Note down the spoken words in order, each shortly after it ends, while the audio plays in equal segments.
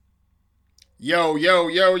Yo, yo,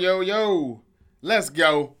 yo, yo, yo. Let's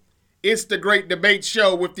go. It's the Great Debate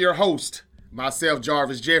Show with your host, myself,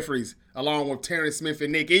 Jarvis Jeffries, along with Terrence Smith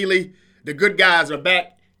and Nick Ely. The good guys are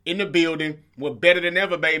back in the building. We're better than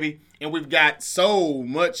ever, baby. And we've got so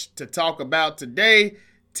much to talk about today.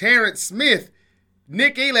 Terrence Smith,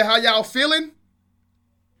 Nick Ely, how y'all feeling?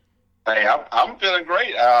 Hey, I'm feeling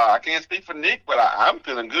great. I can't speak for Nick, but I'm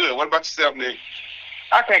feeling good. What about yourself, Nick?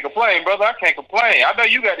 I can't complain, brother. I can't complain. I know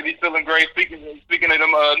you got to be feeling great. Speaking of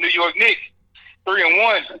them New York Knicks,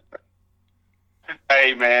 3-1.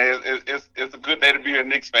 Hey, man, it's a good day to be a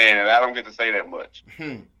Knicks fan, and I don't get to say that much.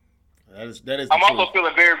 That is. I'm also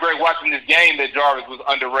feeling very great watching this game that Jarvis was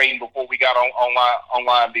underrating before we got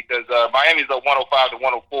online because Miami's up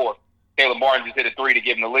 105-104. Caleb Martin just hit a three to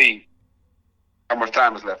give him the lead. How much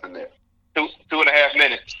time is left in there? 2.5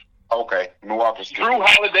 minutes. Okay, Milwaukee's Drew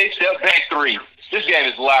Holiday step back three. This game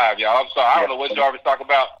is live, y'all. I'm sorry. I don't know what Jarvis talking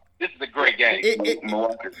about. This is a great game.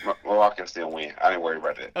 Milwaukee still win. I didn't worry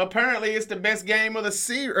about that. Apparently, it's the best game of the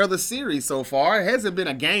series so far. It hasn't been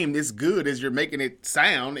a game this good as you're making it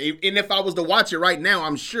sound. And if I was to watch it right now,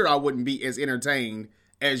 I'm sure I wouldn't be as entertained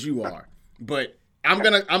as you are. But I'm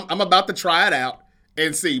about to try it out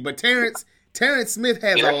and see. But Terrence Smith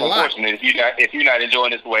has a lot. Unfortunate if you're not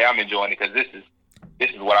enjoying this the way I'm enjoying it, because this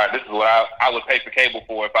is what I would pay for cable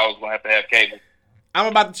for if I was going to have cable. I'm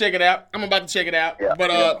about to check it out. Yeah,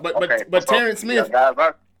 but Terrence Smith. Yeah,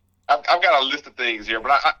 guys, I've got a list of things here,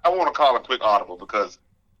 but I want to call a quick audible because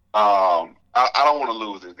I don't want to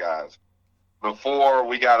lose this, guys. Before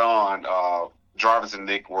we got on, Jarvis and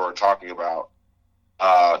Nick were talking about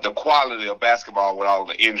the quality of basketball with all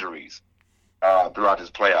the injuries throughout this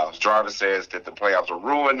playoffs. Jarvis says that the playoffs are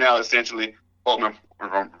ruined now, essentially. Quote me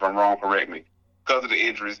if I'm wrong, correct me. Because of the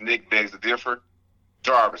injuries, Nick begs to differ.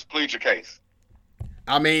 Jarvis, plead your case.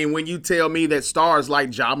 I mean, when you tell me that stars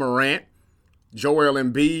like Ja Morant, Joel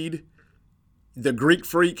Embiid, the Greek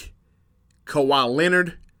Freak, Kawhi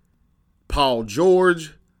Leonard, Paul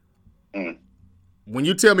George, when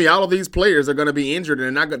you tell me all of these players are going to be injured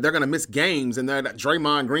and they're going to miss games and they're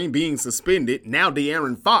Draymond Green being suspended, now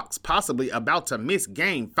De'Aaron Fox possibly about to miss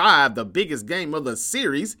Game 5, the biggest game of the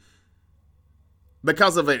series,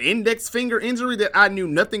 because of an index finger injury that I knew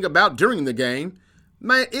nothing about during the game.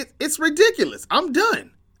 Man, it's ridiculous. I'm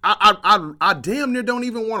done. I damn near don't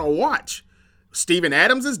even want to watch. Steven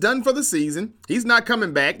Adams is done for the season. He's not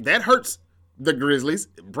coming back. That hurts the Grizzlies.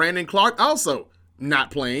 Brandon Clark also not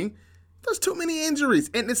playing. There's too many injuries,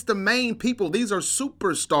 and it's the main people. These are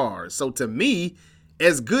superstars. So to me,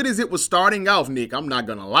 as good as it was starting off, Nick, I'm not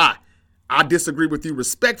going to lie. I disagree with you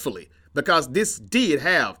respectfully because this did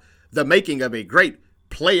have the making of a great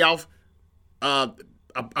playoff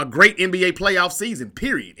a great NBA playoff season,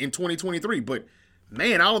 period, in 2023. But,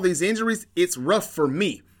 man, all of these injuries, it's rough for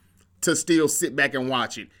me to still sit back and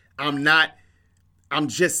watch it.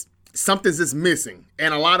 Something's just missing.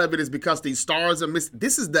 And a lot of it is because these stars are missing.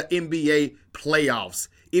 This is the NBA playoffs.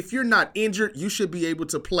 If you're not injured, you should be able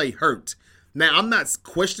to play hurt. Now, I'm not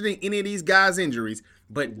questioning any of these guys' injuries,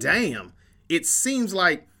 but damn, it seems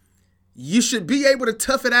like you should be able to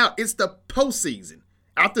tough it out. It's the postseason.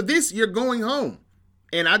 After this, you're going home.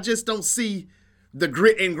 And I just don't see the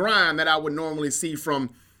grit and grind that I would normally see from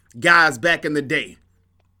guys back in the day.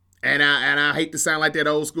 And I hate to sound like that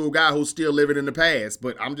old school guy who's still living in the past,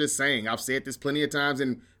 but I'm just saying, I've said this plenty of times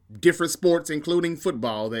in different sports, including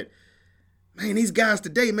football, that, man, these guys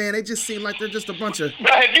today, man, they just seem like they're just a bunch of...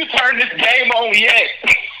 Have you turned this game on yet?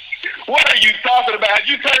 What are you talking about? Have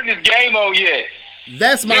you turned this game on yet?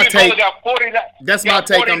 That's my Jimmy take. Butler got 49, That's my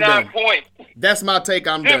take. I'm done. Points. That's my take.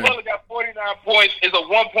 I'm Jimmy done. Butler got 49 points. It's a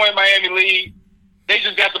 1-point Miami lead. They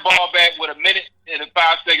just got the ball back with a minute and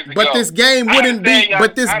 5 seconds to go. But this game wouldn't be.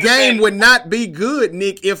 But this game would not be good,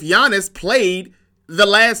 Nick, if Giannis played the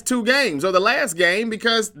last two games or the last game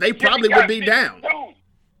because they probably would be down. Bro,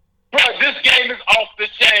 this game is off the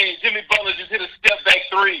chain. Jimmy Butler just hit a step back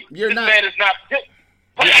three. This man is not.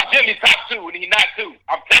 Jimmy's top two, and he's not two.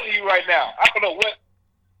 I'm telling you right now. I don't know what.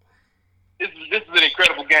 This is an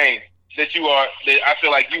incredible game that I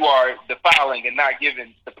feel like you are defiling and not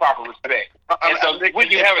giving the proper respect. And so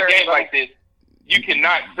when you have a game like this, you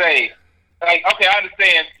cannot say, like, okay, I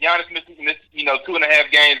understand Giannis missing this,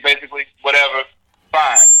 2.5 games, basically, whatever.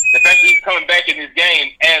 Fine. The fact that he's coming back in this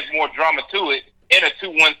game adds more drama to it in a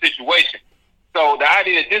 2-1 situation. So the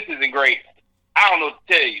idea that this isn't great, I don't know what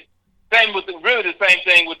to tell you. Really the same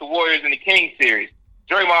thing with the Warriors and the Kings series.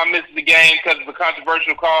 Draymond misses the game because of a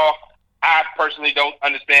controversial call. I personally don't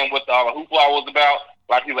understand what all the hoopla was about.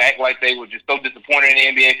 A lot of people act like they were just so disappointed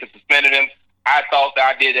in the NBA to suspended him. I thought the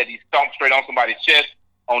idea that he stomped straight on somebody's chest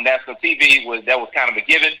on national TV was kind of a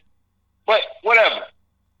given. But whatever.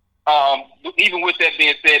 Even with that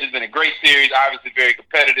being said, it's been a great series. Obviously, very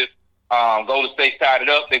competitive. Golden State tied it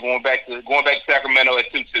up. They're going back to Sacramento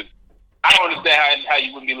at 2-2. I don't understand how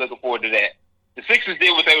you wouldn't be looking forward to that. The Sixers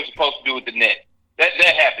did what they were supposed to do with the Nets. That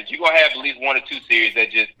happens. You're gonna have at least one or two series that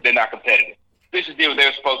they're not competitive. Sixers did what they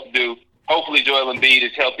were supposed to do. Hopefully, Joel Embiid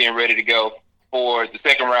is healthy and ready to go for the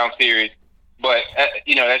second round series. But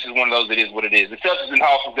that's just one of those. It is what it is. The Celtics and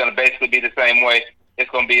Hawks is gonna basically be the same way.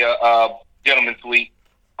 It's gonna be a gentleman's sweep,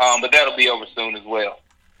 but that'll be over soon as well.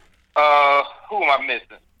 Who am I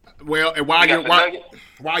missing? Well, and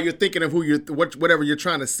while you're thinking of whatever you're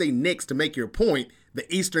trying to say next to make your point, the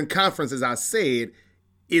Eastern Conference, as I said,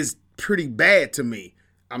 is pretty bad to me.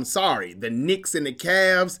 I'm sorry. The Knicks and the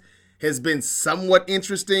Cavs has been somewhat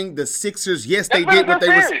interesting. The Sixers, yes, they did what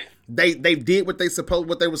they did what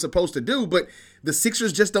they were supposed to do, but the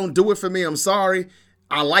Sixers just don't do it for me. I'm sorry.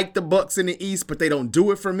 I like the Bucks in the East, but they don't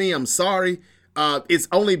do it for me. I'm sorry. It's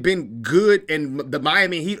only been good, and the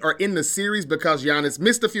Miami Heat are in the series because Giannis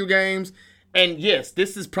missed a few games. And yes,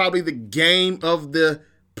 this is probably the game of the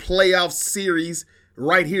playoff series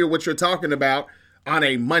right here, what you're talking about on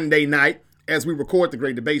a Monday night as we record the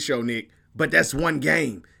Great Debate Show, Nick. But that's one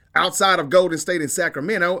game. Outside of Golden State and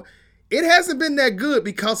Sacramento, it hasn't been that good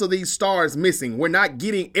because of these stars missing. We're not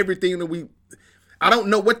getting everything that I don't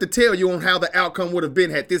know what to tell you on how the outcome would have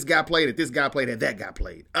been had this guy played, had that guy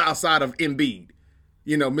played, outside of Embiid,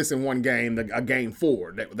 missing one game, a game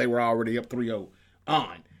 4 that they were already up 3-0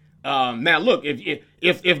 on. Now, look,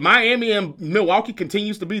 if Miami and Milwaukee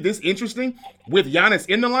continues to be this interesting with Giannis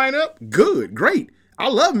in the lineup, good, great. I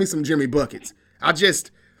love me some Jimmy Buckets.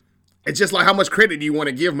 It's just like how much credit do you want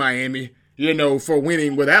to give Miami, for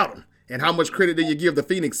winning without him? And how much credit do you give the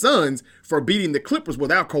Phoenix Suns for beating the Clippers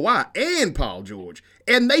without Kawhi and Paul George?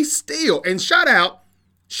 And they still, and shout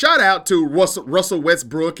out to Russell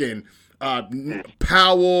Westbrook and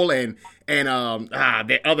Powell and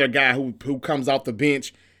that other guy who comes off the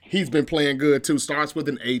bench. He's been playing good too. Starts with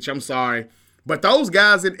an H. I'm sorry. But those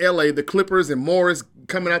guys in LA, the Clippers and Morris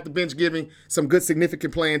coming out the bench giving some good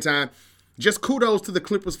significant playing time. Just kudos to the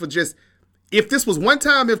Clippers for if this was one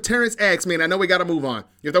time, if Terrence asked me, and I know we got to move on.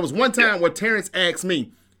 If there was one time where Terrence asked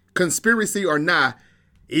me, conspiracy or not,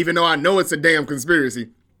 even though I know it's a damn conspiracy,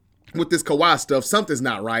 with this Kawhi stuff, something's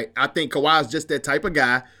not right. I think Kawhi's just that type of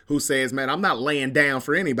guy who says, man, I'm not laying down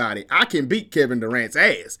for anybody. I can beat Kevin Durant's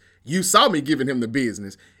ass. You saw me giving him the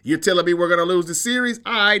business. You're telling me we're going to lose the series?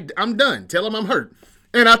 All right, I'm done. Tell him I'm hurt.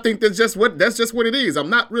 And I think that's just what it is. I'm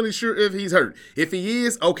not really sure if he's hurt. If he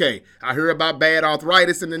is, okay. I hear about bad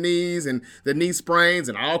arthritis in the knees and the knee sprains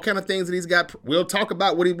and all kind of things that he's got. We'll talk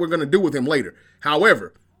about what we're going to do with him later.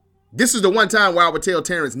 However, this is the one time where I would tell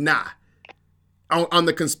Terrence, nah. On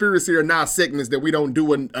the conspiracy or nah segments that we don't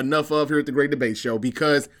do enough of here at the Great Debate Show,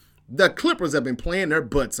 because the Clippers have been playing their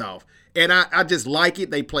butts off. And I just like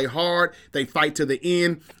it. They play hard. They fight to the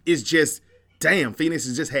end. It's just, damn, Phoenix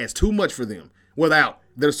just has too much for them without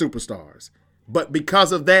their superstars. But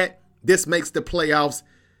because of that, this makes the playoffs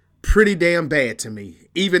pretty damn bad to me,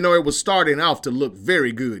 even though it was starting off to look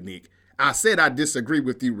very good, Nick. I said I disagree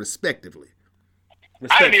with you respectively.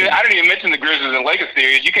 I didn't even mention the Grizzlies and Lakers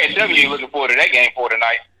series. You can't tell me you're looking forward to that game for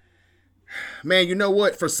tonight. Man, you know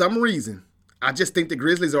what? For some reason, I just think the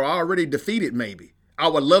Grizzlies are already defeated, maybe. I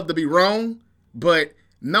would love to be wrong, but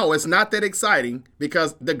no, it's not that exciting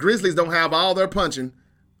because the Grizzlies don't have all their punching.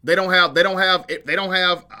 They don't have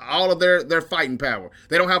all of their fighting power.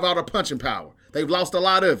 They don't have all their punching power. They've lost a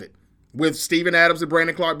lot of it with Steven Adams and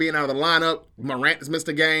Brandon Clark being out of the lineup. Morant has missed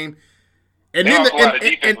a game. And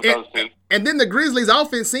then the Grizzlies'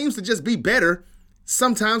 offense seems to just be better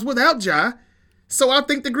sometimes without Ja. So I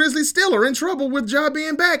think the Grizzlies still are in trouble with Ja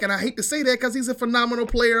being back. And I hate to say that because he's a phenomenal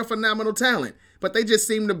player, a phenomenal talent. But they just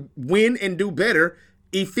seem to win and do better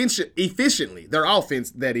efficiently, their offense,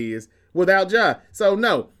 that is, without Ja. So,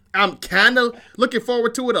 no, I'm kind of looking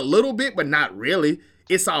forward to it a little bit, but not really.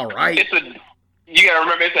 It's all right. You got to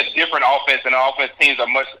remember, it's a different offense, and offense teams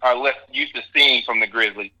are less used to seeing from the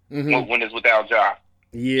Grizzlies when it's without Ja.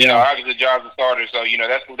 Yeah. Obviously, Ja's the starter, so,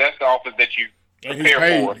 that's the offense that you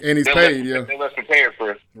prepare for. And he's paid, yeah. They're less prepared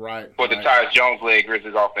for the Tyus Jones-led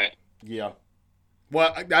Grizzlies offense. Yeah.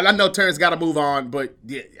 Well, I know Terrence got to move on, but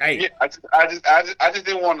yeah, hey. Yeah, I just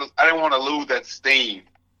didn't want to lose that steam.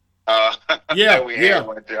 That we had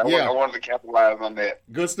right there. I wanted to capitalize on that.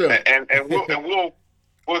 Good stuff. And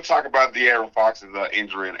we'll talk about the Aaron Fox's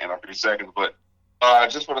injury in a few seconds, but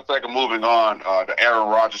just for the sake of moving on, the Aaron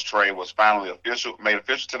Rodgers trade was finally made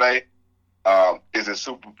official today. Is it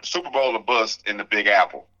Super Bowl or bust in the Big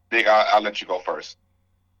Apple? Nick, I'll let you go first.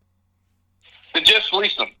 The Jets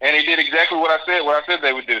fleeced them, and they did exactly what I said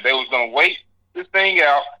they would do. They was going to wait this thing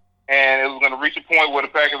out, and it was going to reach a point where the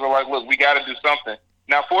Packers are like, look, we got to do something.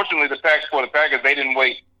 Now, fortunately, the Packers, they didn't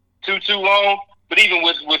wait too long, but even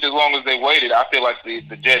with as long as they waited, I feel like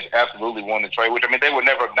the Jets absolutely won the trade, which, I mean, they were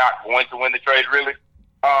never not going to win the trade, really.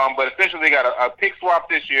 But essentially, they got a pick swap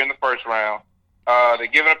this year in the first round. They're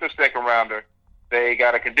giving up their second rounder. They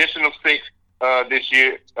got a conditional sixth this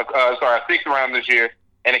year, a sixth round this year,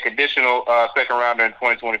 and a conditional second rounder in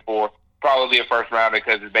 2024, probably a first rounder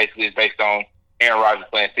because it's based on Aaron Rodgers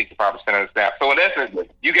playing 65% of the snap. So in essence,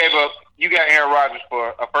 you got Aaron Rodgers for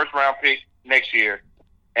a first round pick next year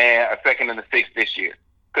and a second and a sixth this year.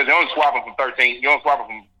 Because you only swap them from 13. You only swap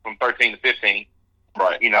them from 13 to 15.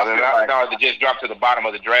 Right. You know, they're not to just drop to the bottom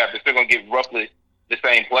of the draft. They're still going to get roughly the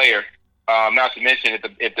same player. Not to mention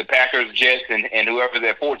if the Packers, Jets, and whoever's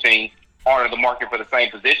at 14 aren't in the market for the same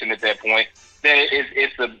position at that point, then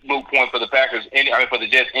it's a moot point for the Packers. For the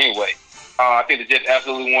Jets anyway. I think the Jets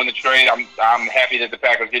absolutely won the trade. I'm happy that the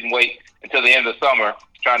Packers didn't wait until the end of the summer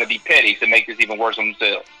trying to be petty to make this even worse on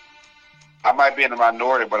themselves. I might be in the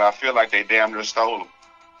minority, but I feel like they damn near stole them.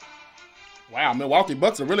 Wow, Milwaukee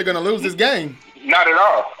Bucks are really going to lose this game. Not at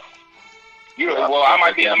all. I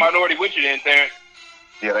might be in the minority with you then, Terrence.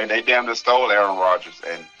 Yeah, they damn near stole Aaron Rodgers,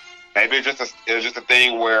 and maybe it was just a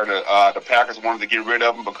thing where the Packers wanted to get rid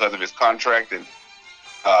of him because of his contract and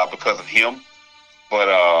because of him.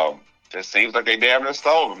 But it seems like they damn near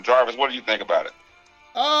stole him. Jarvis, what do you think about it?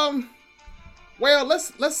 Well,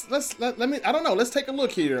 let me. I don't know. Let's take a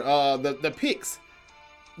look here. The picks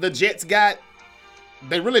the Jets got.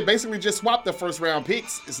 They really basically just swapped the first round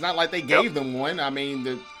picks. It's not like they gave them one. I mean,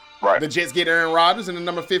 the Jets get Aaron Rodgers and the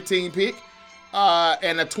number 15 pick,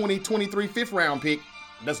 and a 2023 fifth round pick.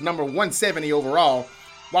 That's number 170 overall.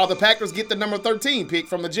 While the Packers get the number 13 pick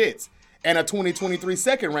from the Jets and a 2023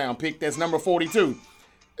 second round pick. That's number 42.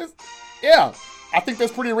 Yeah, I think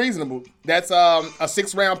that's pretty reasonable. That's a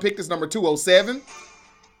sixth round pick. That's number 207.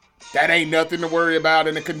 That ain't nothing to worry about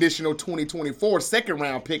in a conditional 2024 second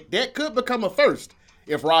round pick. That could become a first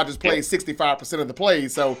if Rodgers plays 65% of the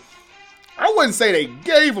plays. So I wouldn't say they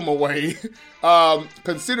gave him away.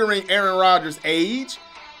 Considering Aaron Rodgers' age,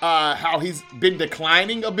 how he's been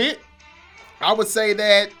declining a bit, I would say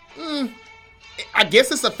that I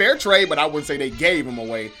guess it's a fair trade, but I wouldn't say they gave him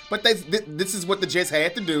away. But this is what the Jets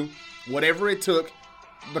had to do, whatever it took,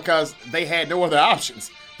 because they had no other options.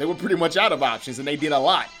 They were pretty much out of options, and they did a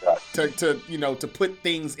lot to put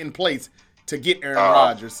things in place to get Aaron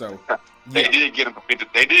Rodgers. So they did get him for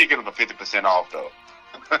 50% off though.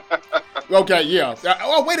 Okay, yeah.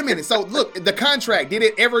 Oh, wait a minute. So look, the contract, did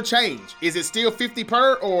it ever change? Is it still 50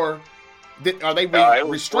 per, or are they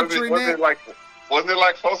restructuring that? Wasn't it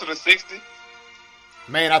like closer to 60?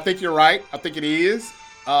 Man, I think you're right. I think it is.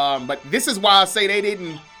 But this is why I say they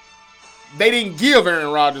didn't give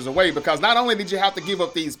Aaron Rodgers away, because not only did you have to give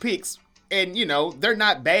up these picks, and they're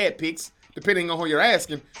not bad picks depending on who you're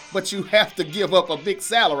asking, but you have to give up a big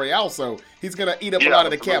salary also. He's going to eat up a lot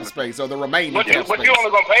of the cap space, or the remaining cap space. But you're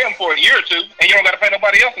only going to pay him for a year or two, and you don't got to pay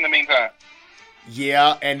nobody else in the meantime.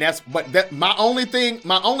 Yeah, and my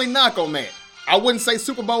only knock on that, I wouldn't say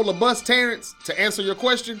Super Bowl or bust, Terrence, to answer your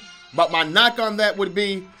question, but my knock on that would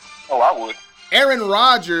be, I would. Aaron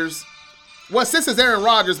Rodgers, well, since it's Aaron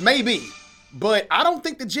Rodgers, maybe, but I don't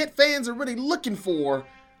think the Jet fans are really looking for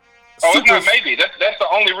it's not maybe. That's the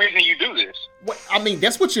only reason you do this. I mean,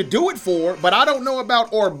 that's what you do it for, but I don't know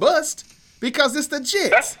about or bust, because it's the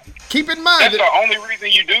Jets. Keep in mind. That's the only reason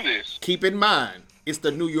you do this. Keep in mind, it's the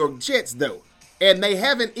New York Jets, though, and they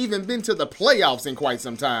haven't even been to the playoffs in quite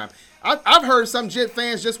some time. I've heard some Jet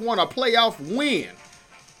fans just want a playoff win,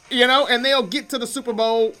 and they'll get to the Super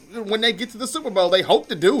Bowl. When they get to the Super Bowl, they hope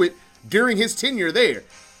to do it during his tenure there.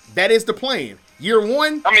 That is the plan. Year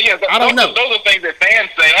one, I don't know. Those are things that fans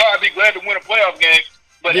say, I'd be glad to win a playoff game.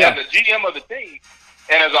 But as a GM of the team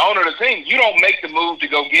and as the owner of the team, you don't make the move to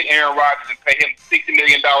go get Aaron Rodgers and pay him $60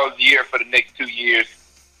 million a year for the next 2 years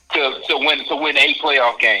to win a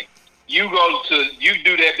playoff game. You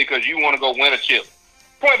do that because you want to go win a chip.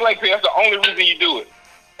 Point blank, that's the only reason you do it.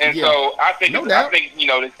 And so I think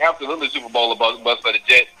it's absolutely Super Bowl bust for the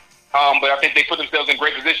Jets. But I think they put themselves in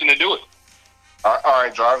great position to do it. All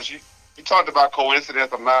right, Jarvis, you talked about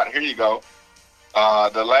coincidence or not. Here you go.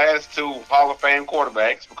 The last two Hall of Fame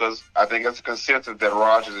quarterbacks, because I think it's a consensus that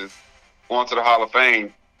Rodgers is going to the Hall of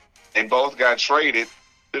Fame, they both got traded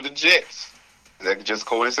to the Jets. Is that just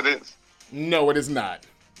coincidence? No, it is not.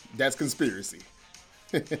 That's conspiracy.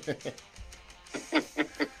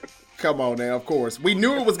 Come on now, of course. We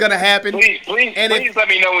knew it was going to happen. Please let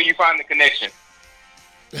me know when you find the connection.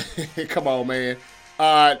 Come on, man.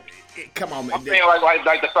 Come on, man. I'm saying why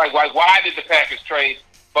did the Packers trade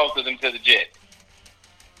both of them to the Jets?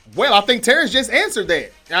 Well, I think Terrence just answered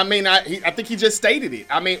that. I mean, I think he just stated it.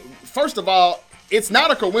 I mean, first of all, it's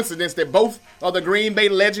not a coincidence that both of the Green Bay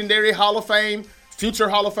legendary Hall of Fame, future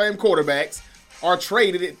Hall of Fame quarterbacks are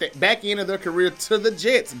traded at the back end of their career to the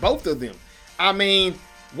Jets, both of them. I mean,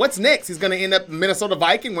 what's next? He's going to end up Minnesota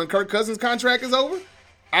Viking when Kirk Cousins' contract is over?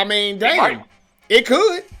 I mean, damn, it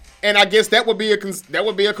could. And I guess that would be a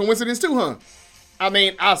coincidence too, huh? I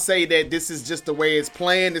mean, I'll say that this is just the way it's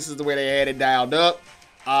planned. This is the way they had it dialed up.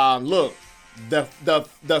 Look,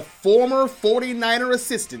 the former 49er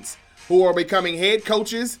assistants who are becoming head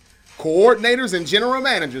coaches, coordinators, and general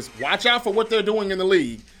managers, watch out for what they're doing in the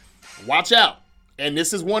league. Watch out. And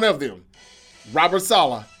this is one of them. Robert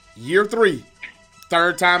Saleh, year 3,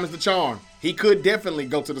 third time is the charm. He could definitely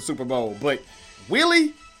go to the Super Bowl. But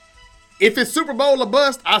Willie, if it's Super Bowl or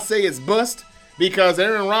bust, I say it's bust because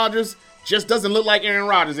Aaron Rodgers just doesn't look like Aaron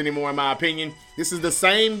Rodgers anymore, in my opinion. This is the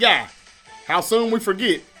same guy. How soon we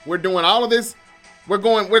forget we're doing all of this. We're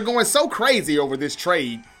going so crazy over this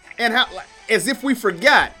trade, and as if we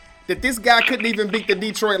forgot that this guy couldn't even beat the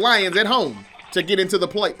Detroit Lions at home to get into the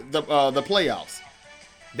playoffs.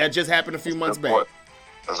 That just happened a few months back.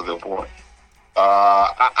 That's a good point.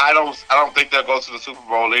 I don't think they'll go to the Super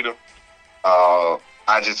Bowl either.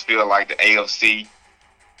 I just feel like the AFC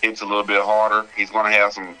hits a little bit harder. He's going to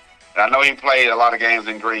have some. And I know he played a lot of games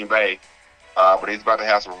in Green Bay. But he's about to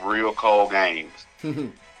have some real cold games.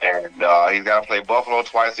 And he's got to play Buffalo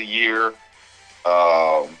twice a year.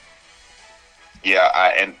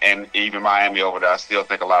 And even Miami over there, I still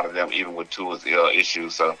think a lot of them, even with Tua's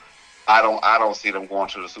issues. So I don't see them going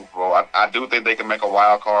to the Super Bowl. I do think they can make a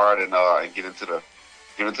wild card and get into the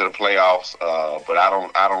playoffs. But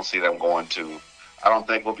I don't see them going to. I don't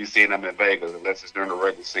think we'll be seeing them in Vegas unless it's during the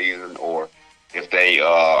regular season or if they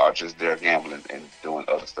are just there gambling and doing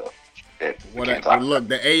other stuff. Look,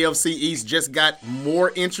 the AFC East just got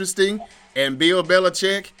more interesting, and Bill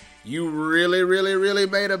Belichick, you really, really, really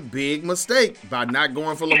made a big mistake by not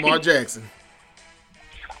going for Lamar Jackson.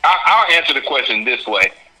 I'll answer the question this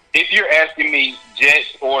way. If you're asking me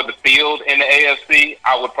Jets or the field in the AFC,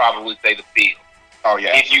 I would probably say the field. Oh,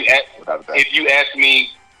 yeah. If you ask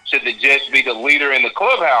me, should the Jets be the leader in the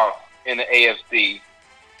clubhouse in the AFC,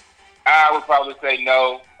 I would probably say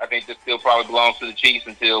no. I think this still probably belongs to the Chiefs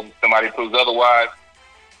until somebody proves otherwise.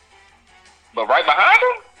 But right behind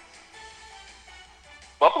them,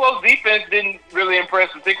 Buffalo's defense didn't really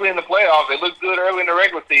impress, particularly in the playoffs. They looked good early in the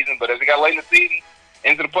regular season, but as they got late in the season,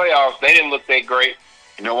 into the playoffs, they didn't look that great.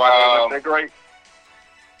 You know why they look that great?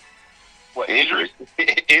 What, injuries?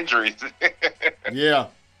 Injuries. Yeah.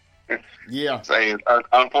 Yeah. Say,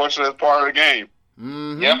 unfortunate part of the game.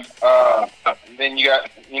 Mm-hmm. Yep. Then you got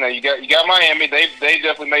Miami. They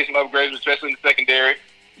definitely made some upgrades, especially in the secondary.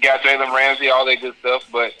 You got Jalen Ramsey, all that good stuff.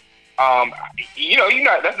 But that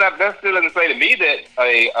still doesn't say to me that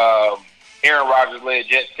a Aaron Rodgers led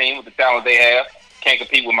Jets team with the talent they have can't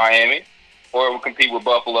compete with Miami or will compete with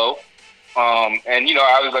Buffalo.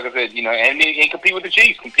 Obviously, like I said, and compete with the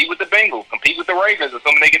Chiefs, compete with the Bengals, compete with the Ravens,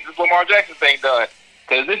 assuming they get this Lamar Jackson thing done.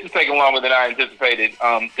 Because this is taking longer than I anticipated,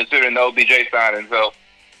 considering the OBJ signing. So,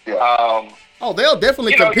 yeah. They'll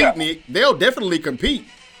definitely compete, Nick. They'll definitely compete.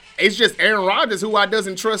 It's just Aaron Rodgers who I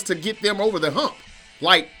doesn't trust to get them over the hump,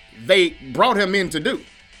 like they brought him in to do.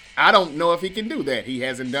 I don't know if he can do that. He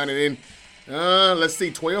hasn't done it in,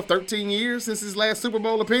 12, 13 years since his last Super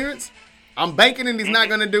Bowl appearance. I'm banking and he's not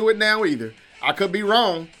going to do it now either. I could be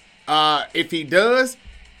wrong. If he does,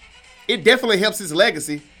 it definitely helps his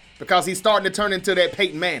legacy. Because he's starting to turn into that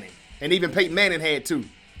Peyton Manning. And even Peyton Manning had 2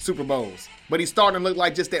 Super Bowls. But he's starting to look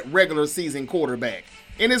like just that regular season quarterback.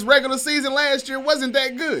 And his regular season last year wasn't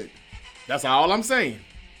that good. That's all I'm saying.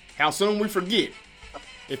 How soon we forget.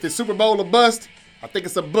 If it's Super Bowl or bust, I think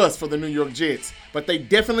it's a bust for the New York Jets. But they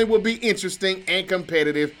definitely will be interesting and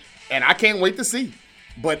competitive. And I can't wait to see.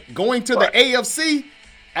 But going to the AFC,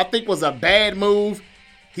 I think was a bad move.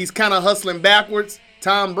 He's kind of hustling backwards.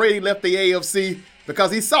 Tom Brady left the AFC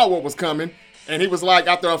because he saw what was coming, and he was like,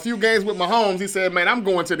 after a few games with Mahomes, he said, man, I'm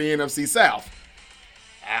going to the NFC South.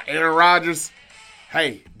 Aaron Rodgers,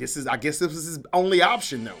 hey, I guess this is his only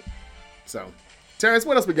option, though. So, Terrence,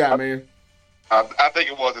 what else we got, man? I think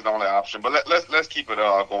it was his only option, but let's keep it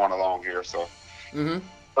going along here. So,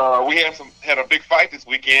 we had a big fight this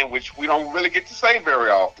weekend, which we don't really get to say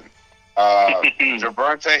very often.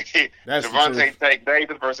 Javonte Tank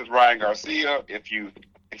Davis versus Ryan Garcia.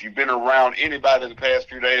 If you've been around anybody the past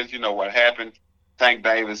few days, you know what happened. Tank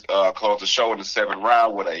Davis closed the show in the 7th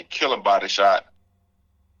round with a killer body shot.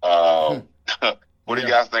 What do you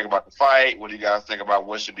guys think about the fight? What do you guys think about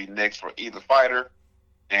what should be next for either fighter?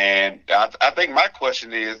 And I think my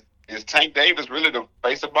question is Tank Davis really the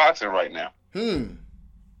face of boxing right now?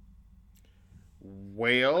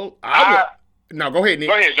 Well, no, go ahead, Nick.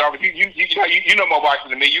 Go ahead, Jarvis. You know more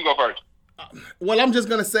boxing than me. You go first. Well, I'm just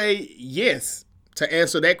going to say yes to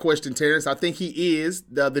answer that question, Terrence. I think he is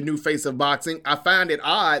the new face of boxing. I find it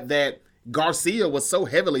odd that Garcia was so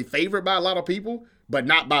heavily favored by a lot of people, but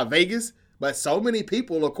not by Vegas. But so many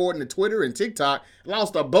people, according to Twitter and TikTok,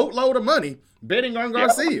 lost a boatload of money betting on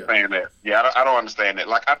Garcia. I don't understand that.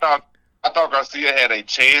 Like I thought Garcia had a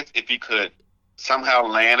chance if he could somehow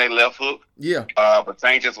land a left hook. Yeah. But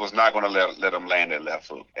Tank just was not going to let him land that left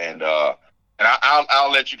hook. And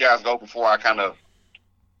I'll let you guys go before I kind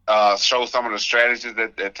of show some of the strategies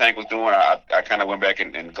that Tank was doing. I kind of went back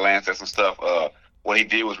and glanced at some stuff. What he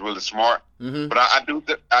did was really smart. Mm-hmm. But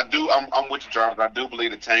I'm with you, Jarvis. I do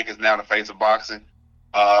believe that Tank is now the face of boxing.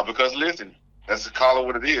 Because listen, let's call it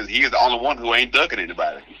what it is. He is the only one who ain't ducking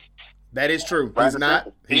anybody. That is true. He's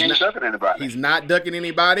not ducking anybody. He's not ducking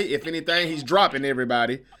anybody. If anything, he's dropping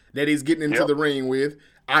everybody that he's getting into the ring with.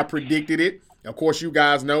 I predicted it. Of course, you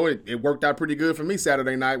guys know it worked out pretty good for me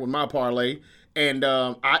Saturday night with my parlay. And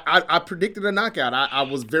I predicted a knockout. I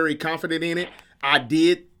was very confident in it. I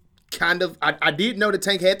did know the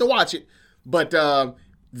Tank had to watch it. But again,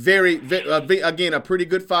 a pretty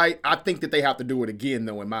good fight. I think that they have to do it again,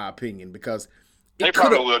 though, in my opinion, because they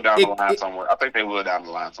probably will down the line somewhere. I think they will down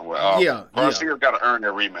the line somewhere. Garcia's got to earn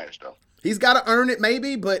their rematch, though. He's got to earn it,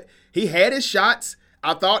 maybe, but he had his shots.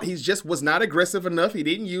 I thought he just was not aggressive enough. He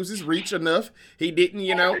didn't use his reach enough. He didn't,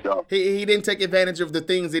 he didn't take advantage of the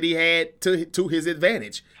things that he had to his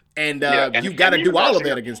advantage. And you got to do all of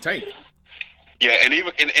that against Tank. Yeah, and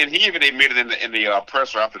he even admitted in the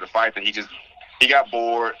presser after the fight that he got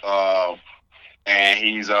bored and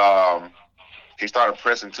he started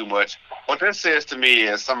pressing too much. What that says to me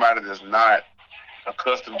is somebody that's not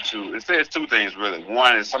accustomed to. It says two things really.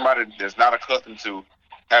 One is somebody that's not accustomed to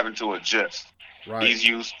having to adjust. Right. He's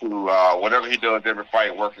used to whatever he does every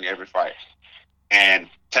fight, working every fight. And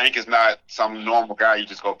Tank is not some normal guy you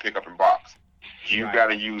just go pick up and box. You got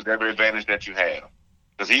to use every advantage that you have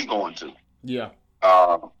because he's going to. Yeah.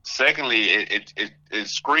 Secondly, it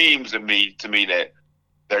screams to me that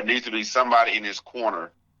there needs to be somebody in his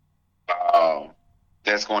corner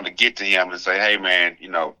that's going to get to him and say, "Hey, man,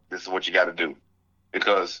 this is what you got to do,"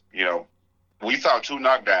 because we saw 2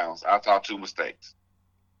 knockdowns. I saw 2 mistakes.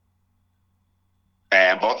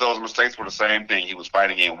 And both those mistakes were the same thing. He was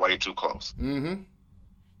fighting in way too close. Mm-hmm.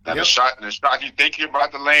 And the shot you think you're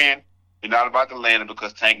about to land, you're not about to land it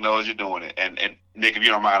because Tank knows you're doing it. And Nick, if you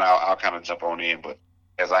don't mind, I'll kind of jump on in, but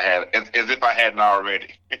as if I hadn't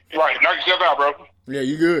already. Right, knock yourself out, bro. Yeah,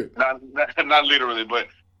 you good. Not literally, but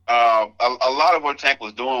a lot of what Tank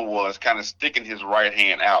was doing was kind of sticking his right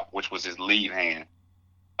hand out, which was his lead hand,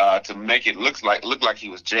 to make it look like he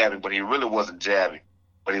was jabbing, but he really wasn't jabbing.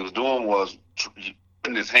 What he was doing was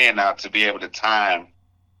putting his hand out to be able to time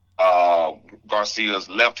Garcia's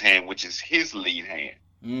left hand, which is his lead hand.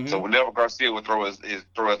 Mm-hmm. So whenever Garcia would throw his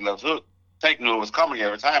left hook, Tank knew it was coming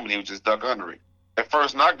every time, and he would just duck under it. That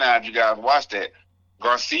first knockdown, you guys watched that,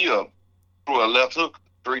 Garcia threw a left hook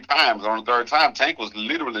 3 times. On the 3rd time, Tank was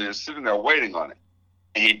literally just sitting there waiting on it.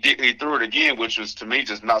 And he threw it again, which was, to me,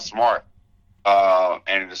 just not smart.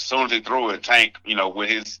 And as soon as he threw it, Tank, with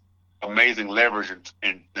his amazing leverage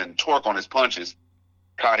and torque on his punches,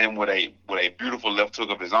 caught him with a beautiful left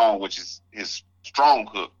hook of his own, which is his strong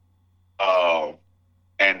hook,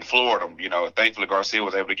 and floored him. Thankfully Garcia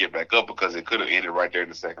was able to get back up because it could have ended right there in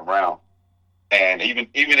the 2nd round. And even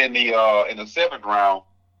in the 7th round,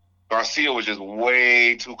 Garcia was just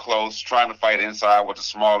way too close, trying to fight inside with a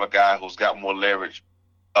smaller guy who's got more leverage.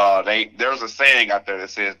 There's a saying out there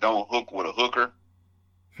that says, "Don't hook with a hooker,"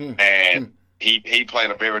 and he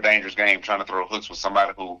played a very dangerous game trying to throw hooks with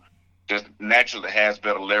somebody who just naturally has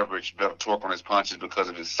better leverage, better torque on his punches because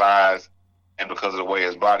of his size and because of the way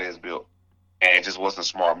his body is built. And it just wasn't a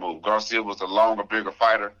smart move. Garcia was a longer, bigger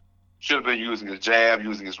fighter. Should have been using his jab,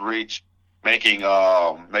 using his reach, making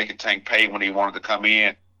Tank pay when he wanted to come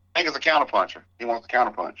in. Tank is a counterpuncher. He wants to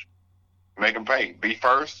counterpunch. Make him pay. Be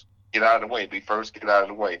first, get out of the way. Be first, get out of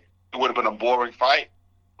the way. It would have been a boring fight,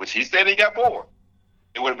 which he said he got bored.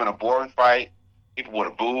 It would have been a boring fight. People would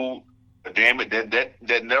have booed. But damn it,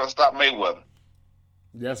 that never stopped Mayweather.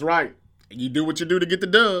 That's right. You do what you do to get the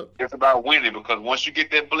dub. It's about winning, because once you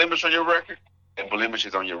get that blemish on your record, that blemish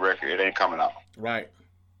is on your record. It ain't coming out. Right.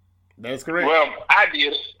 That's correct. Well, I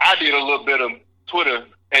did a little bit of Twitter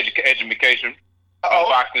education on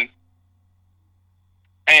boxing,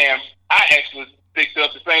 and I actually picked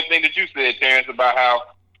up the same thing that you said, Terrence, about how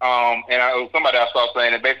somebody I saw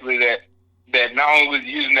saying that basically that not only was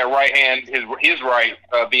he using that right hand, his right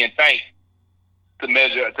being tanked to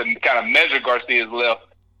kind of measure Garcia's left,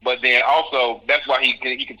 but then also that's why he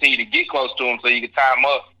continued to get close to him so he could time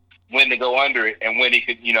up when to go under it and when he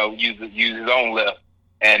could use his own left.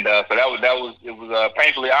 And so it was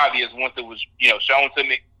painfully obvious once it was shown to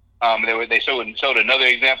me. They showed another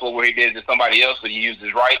example where he did it to somebody else, but he used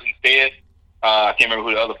his right instead. I can't remember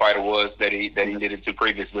who the other fighter was that he did it to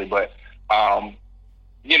previously, but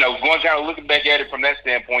going kind of looking back at it from that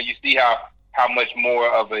standpoint, you see how much more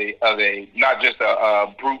of a not just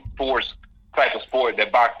a brute force type of sport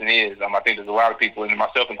that boxing is. I think there's a lot of people, and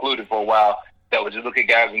myself included, for a while that would just look at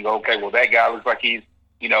guys and go, okay, well that guy looks like he's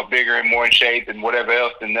bigger and more in shape and whatever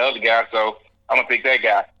else than the other guy, so I'm gonna pick that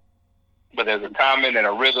guy. But there's a timing and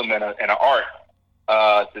a rhythm and an art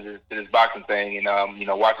to this boxing thing,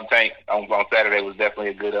 and watching Tank on Saturday was definitely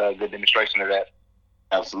a good demonstration of that.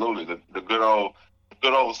 Absolutely, the good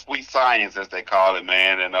old sweet science, as they call it,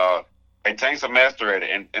 man. And Tank's a master at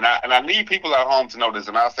it. And I need people at home to know this,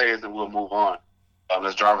 and I'll say this and we'll move on.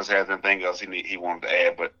 Unless Jarvis has anything else he wanted to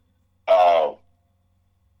add, but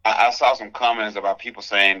I saw some comments about people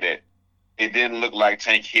saying that it didn't look like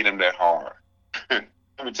Tank hit him that hard. Let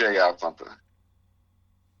me tell y'all something.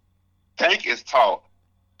 Tank is taught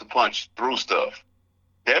to punch through stuff.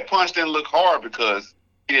 That punch didn't look hard because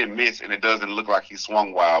he didn't miss, and it doesn't look like he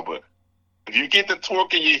swung wild. But if you get the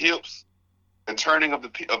torque in your hips, the turning of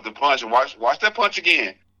the punch, and watch that punch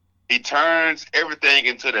again. He turns everything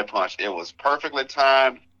into that punch. It was perfectly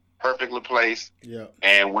timed, perfectly placed. Yeah.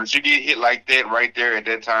 And once you get hit like that right there at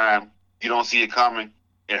that time, you don't see it coming,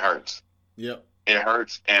 it hurts. Yep. It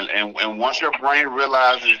hurts. And once your brain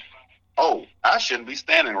realizes, oh, I shouldn't be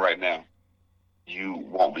standing right now, you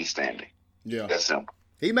won't be standing. Yeah. That's simple.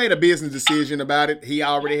 He made a business decision about it. He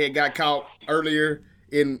already had got caught earlier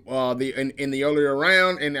in the earlier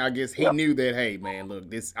round, and I guess he knew that, hey man, look,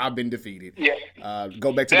 I've been defeated. Yeah.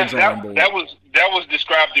 Go back to the drawing board. That was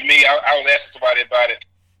described to me. I was asking somebody about it.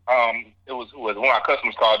 It was one of our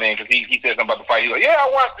customers called in because he said something about the fight. He was like, yeah, I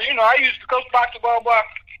watched it. I used to coach boxing, blah blah.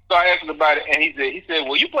 So I asked him about it, and he said,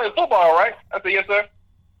 well, you play football, right? I said, yes, sir.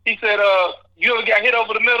 He said, you ever got hit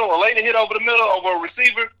over the middle or later hit over the middle over a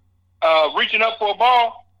receiver reaching up for a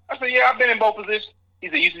ball? I said, yeah, I've been in both positions. He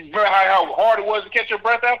said, you see how hard it was to catch your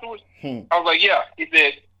breath afterwards? I was like, yeah. He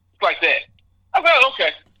said, it's like that. I said, okay.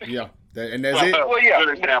 Yeah, and that's it. Well, yeah.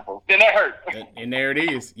 Good example. Then that hurt. And there it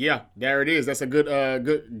is. Yeah, there it is. That's a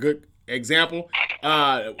good example.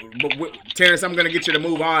 Terrence, I'm going to get you to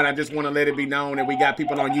move on. I just want to let it be known that we got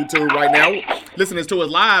people on YouTube right now listening to us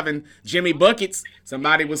live. And Jimmy Buckets,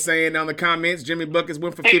 somebody was saying on the comments, Jimmy Buckets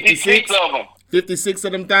went for 56 of them. 56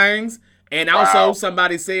 of them things. And also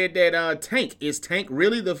somebody said that Tank, is he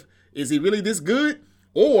really this good?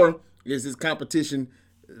 Or is his competition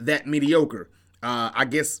that mediocre? I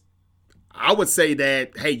guess I would say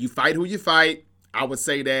that, hey, you fight who you fight. I would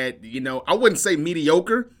say that, I wouldn't say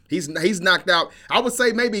mediocre. He's knocked out. I would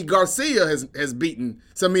say maybe Garcia has beaten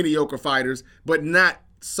some mediocre fighters, but not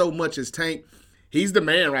so much as Tank. He's the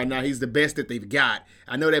man right now. He's the best that they've got.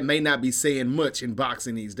 I know that may not be saying much in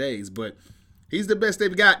boxing these days, but he's the best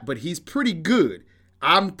they've got. But he's pretty good.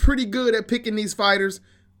 I'm pretty good at picking these fighters.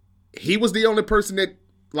 He was the only person that,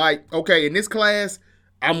 okay, in this class,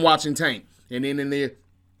 I'm watching Tank. And then in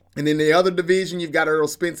the other division, you've got Earl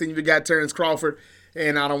Spence and you've got Terrence Crawford.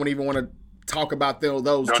 And I don't even want to talk about those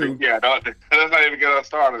two. Let's not even get us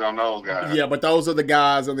started on those guys. Yeah, but those are the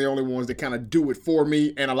guys are the only ones that kind of do it for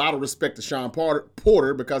me. And a lot of respect to Sean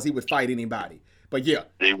Porter because he would fight anybody. But yeah,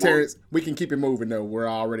 Terrence, we can keep it moving though. We're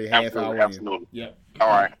already half hour in. Absolutely. Yeah.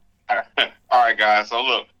 All right, guys. So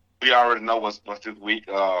look, we already know what's this week.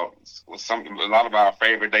 A lot of our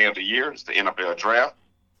favorite day of the year is the NFL draft.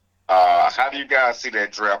 How do you guys see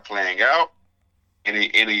that draft playing out?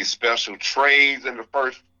 Any special trades in the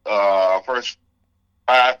first 5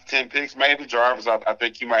 to 10 picks, maybe? Jarvis, I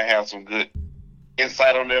think you might have some good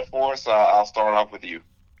insight on that for us. I'll start off with you.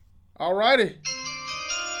 All righty.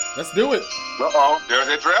 Let's do it. Uh-oh, there's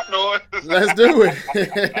that draft noise. Let's do it.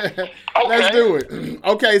 Okay. Let's do it.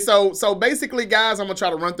 Okay, so basically, guys, I'm going to try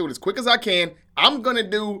to run through it as quick as I can. I'm going to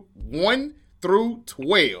do 1 through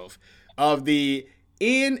 12 of the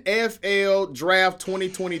NFL Draft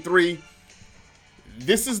 2023.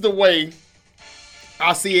 This is the way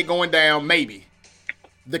I see it going down, maybe.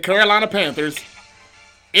 The Carolina Panthers.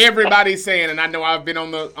 Everybody's saying, and I know I've been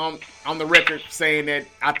on the record saying that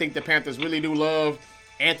I think the Panthers really do love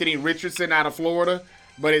Anthony Richardson out of Florida,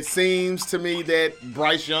 but it seems to me that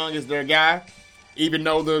Bryce Young is their guy. even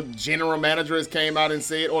though the general manager has came out and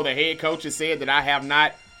said, or the head coach has said that I have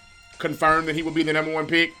not confirmed that he will be the number 1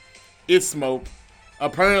 pick. It's smoke.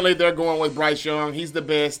 Apparently, they're going with Bryce Young. He's the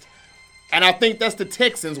best. And I think that's the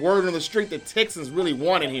Texans' word on the street. The Texans really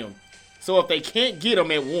wanted him. So if they can't get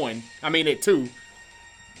him at 2,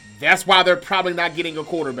 that's why they're probably not getting a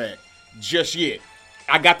quarterback just yet.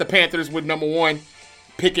 I got the Panthers with number 1,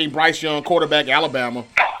 picking Bryce Young, quarterback, Alabama.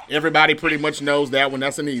 Everybody pretty much knows that one.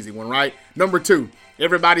 That's an easy one, right? Number 2,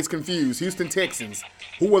 everybody's confused. Houston Texans.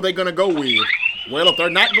 Who are they going to go with? Well, if they're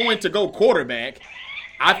not going to go quarterback,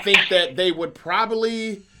 I think that they would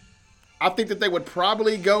probably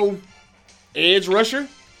go edge rusher.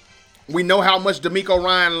 We know how much DeMeco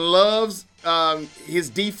Ryan loves his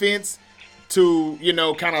defense to,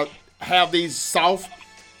 kind of have these soft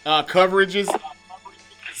coverages,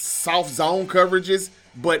 soft zone coverages,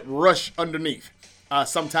 but rush underneath.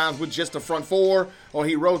 Sometimes with just a front 4, or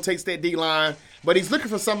he rotates that D-line. But he's looking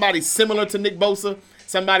for somebody similar to Nick Bosa,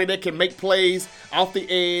 somebody that can make plays off the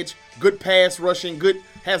edge, good pass rushing,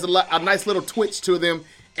 has a nice little twitch to them,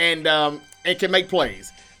 and can make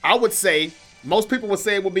plays. I would say, most people would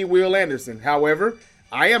say it would be Will Anderson. However,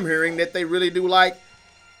 I am hearing that they really do like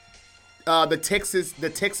the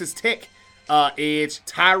Texas Tech edge,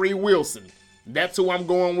 Tyree Wilson. That's who I'm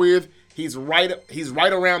going with. He's right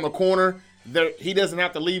around the corner. He doesn't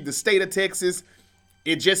have to leave the state of Texas.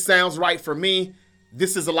 It just sounds right for me.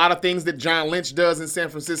 This is a lot of things that John Lynch does in San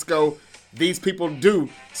Francisco. These people do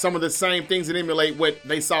some of the same things that emulate what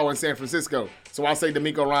they saw in San Francisco. So I'll say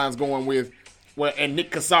DeMeco Ryan's going with, and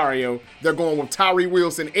Nick Casario, they're going with Tyree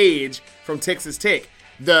Wilson, edge from Texas Tech.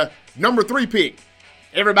 The number 3 pick,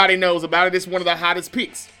 everybody knows about it. It's one of the hottest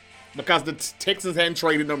picks because the Texans hadn't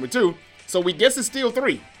traded number 2. So we guess it's still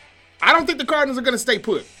 3. I don't think the Cardinals are going to stay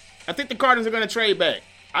put. I think the Cardinals are going to trade back.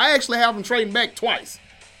 I actually have them trading back twice.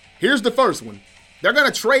 Here's the first one. They're going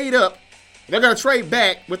to trade up. They're going to trade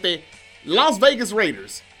back with the Las Vegas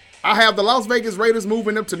Raiders. I have the Las Vegas Raiders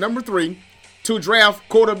moving up to number 3 to draft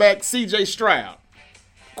quarterback C.J. Stroud.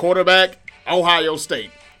 Quarterback, Ohio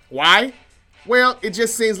State. Why? Well, it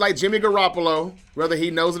just seems like Jimmy Garoppolo, whether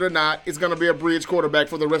he knows it or not, is going to be a bridge quarterback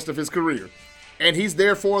for the rest of his career. And he's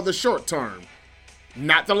there for the short term,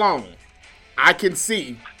 not the long. I can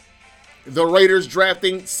see the Raiders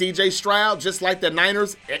drafting C.J. Stroud, just like the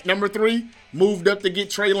Niners at number 3, moved up to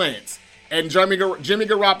get Trey Lance. And Jimmy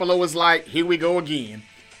Garoppolo is like, here we go again.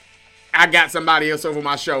 I got somebody else over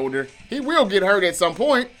my shoulder. He will get hurt at some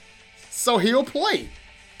point, so he'll play.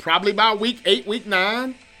 Probably by week 8, week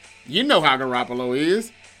 9. You know how Garoppolo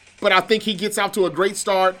is. But I think he gets off to a great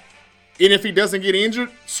start. And if he doesn't get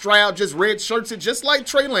injured, Stroud just redshirts it just like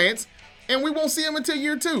Trey Lance. And we won't see him until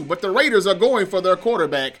year 2. But the Raiders are going for their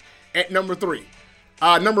quarterback at number 3.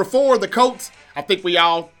 Number 4, the Colts. I think we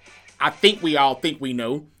all think we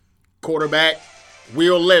know. Quarterback,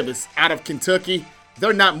 Will Levis out of Kentucky.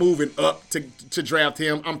 They're not moving up to draft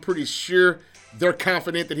him. I'm pretty sure they're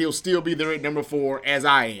confident that he'll still be there at number 4 as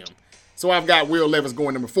I am. So I've got Will Levis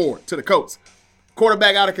going number 4 to the Colts.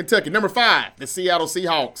 Quarterback out of Kentucky. Number 5, the Seattle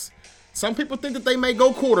Seahawks. Some people think that they may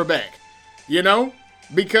go quarterback,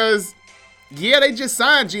 because, they just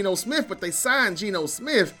signed Geno Smith, but they signed Geno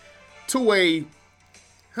Smith to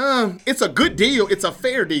it's a good deal. It's a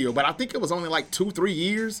fair deal, but I think it was only like 2-3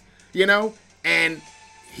 years, and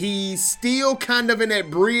he's still kind of in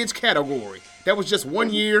that bridge category. That was just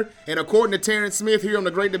 1 year, and according to Terrence Smith here on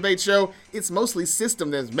the Great Debate Show, it's mostly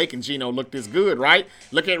system that's making Geno look this good, right?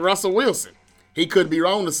 Look at Russell Wilson. He could be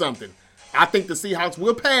wrong to something. I think the Seahawks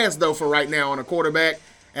will pass, though, for right now on a quarterback,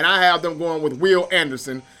 and I have them going with Will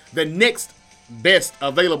Anderson, the next best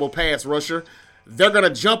available pass rusher. They're going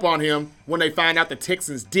to jump on him when they find out the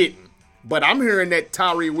Texans didn't. But I'm hearing that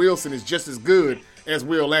Tyree Wilson is just as good as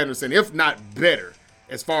Will Anderson, if not better,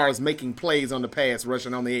 as far as making plays on the pass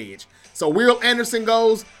rushing on the edge. So Will Anderson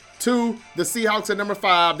goes to the Seahawks at number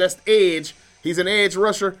 5. That's edge. He's an edge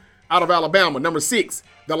rusher out of Alabama. Number 6,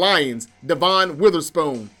 the Lions, Devon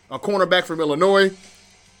Witherspoon, a cornerback from Illinois.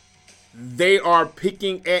 They are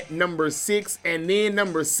picking at number 6. And then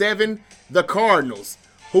number 7, the Cardinals,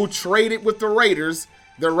 who traded with the Raiders.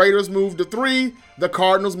 The Raiders moved to 3. The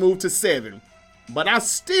Cardinals moved to 7. But I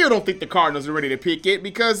still don't think the Cardinals are ready to pick it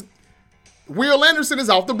because Will Anderson is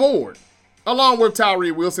off the board, along with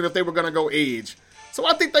Tyree Wilson if they were going to go edge. So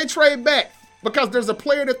I think they trade back because there's a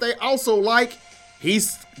player that they also like.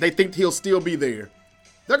 They think he'll still be there.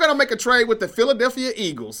 They're going to make a trade with the Philadelphia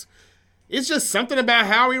Eagles. It's just something about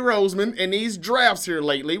Howie Roseman and these drafts here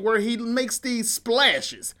lately where he makes these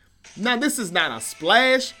splashes. Now, this is not a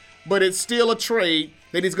splash, but it's still a trade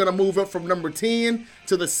that he's going to move up from number 10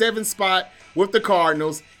 to the 7th spot with the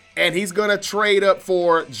Cardinals. and he's going to trade up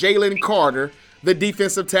for Jalen Carter, the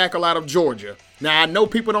defensive tackle out of Georgia. Now, I know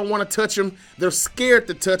people don't want to touch him. They're scared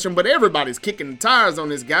to touch him, but everybody's kicking the tires on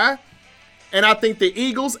this guy. And I think the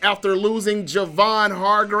Eagles, after losing Javon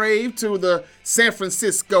Hargrave to the San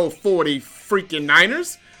Francisco 40 freaking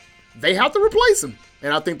Niners, they have to replace him.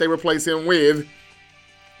 And I think they replace him with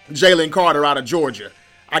Jalen Carter out of Georgia.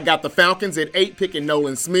 I got the Falcons at 8 picking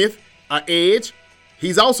Nolan Smith, an edge.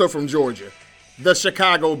 He's also from Georgia. The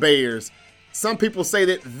Chicago Bears. Some people say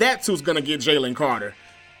that that's who's going to get Jalen Carter.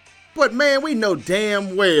 But, man, we know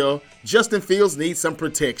damn well Justin Fields needs some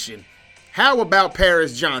protection. How about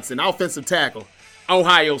Paris Johnson, offensive tackle,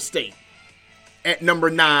 Ohio State? At number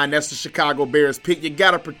 9, that's the Chicago Bears pick. You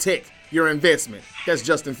got to protect your investment. That's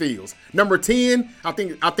Justin Fields. Number 10, I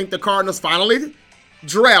think the Cardinals finally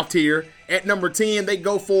draft here. At number 10, they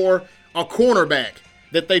go for a cornerback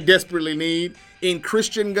that they desperately need in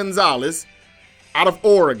Christian Gonzalez out of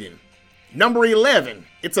Oregon. Number 11,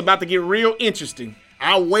 it's about to get real interesting.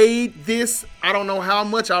 I weighed this. I don't know how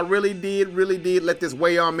much. I really did let this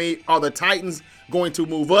weigh on me. Are the Titans going to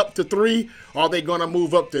move up to 3? Are they going to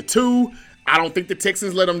move up to 2? I don't think the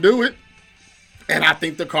Texans let them do it. And I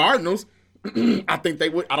think the Cardinals, I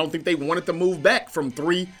don't think they wanted to move back from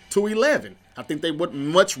 3 to 11. I think they would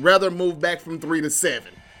much rather move back from 3 to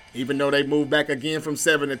 7. Even though they moved back again from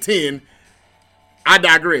 7 to 10. I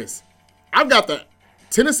digress. I've got the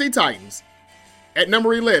Tennessee Titans at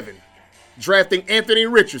number 11. Drafting Anthony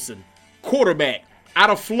Richardson, quarterback out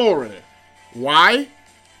of Florida. Why?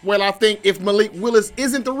 Well, I think if Malik Willis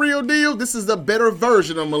isn't the real deal, this is a better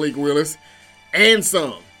version of Malik Willis and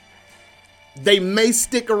some. They may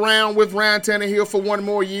stick around with Ryan Tannehill for one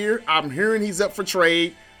more year. I'm hearing he's up for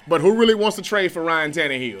trade, but who really wants to trade for Ryan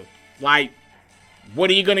Tannehill? Like, what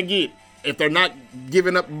are you going to get? If they're not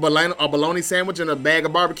giving up a bologna sandwich and a bag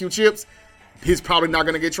of barbecue chips, he's probably not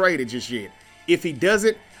going to get traded just yet. If he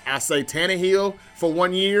doesn't, I say Tannehill for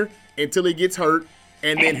 1 year until he gets hurt,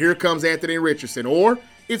 and then here comes Anthony Richardson. Or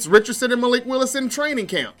it's Richardson and Malik Willis in training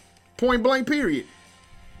camp, point blank period.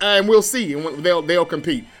 And we'll see, and they'll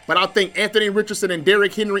compete. But I think Anthony Richardson and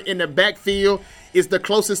Derrick Henry in the backfield is the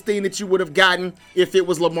closest thing that you would have gotten if it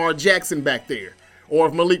was Lamar Jackson back there, or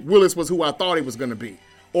if Malik Willis was who I thought he was going to be,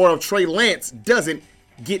 or if Trey Lance doesn't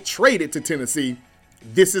get traded to Tennessee.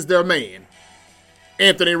 This is their man,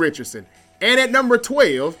 Anthony Richardson. And at number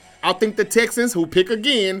 12, I think the Texans, who pick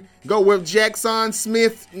again, go with Jackson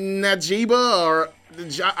Smith Najiba, or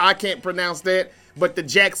I can't pronounce that, but the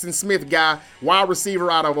Jackson Smith guy, wide receiver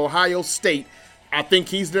out of Ohio State. I think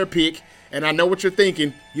he's their pick, and I know what you're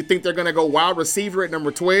thinking. You think they're going to go wide receiver at number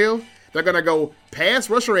 12? They're going to go pass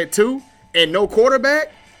rusher at 2 and no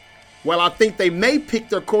quarterback? Well, I think they may pick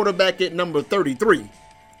their quarterback at number 33,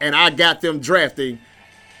 and I got them drafting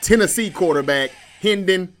Tennessee quarterback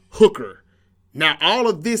Hendon Hooker. Now, all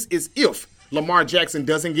of this is if Lamar Jackson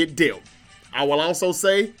doesn't get dealt. I will also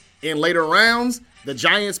say, in later rounds, the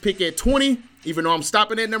Giants pick at 20. Even though I'm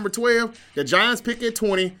stopping at number 12, the Giants pick at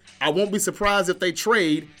 20. I won't be surprised if they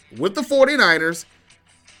trade with the 49ers.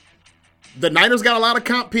 The Niners got a lot of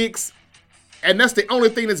comp picks, and that's the only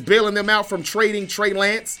thing that's bailing them out from trading Trey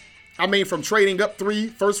Lance. I mean, from trading up 3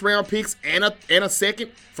 first-round picks and a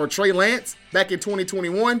second for Trey Lance back in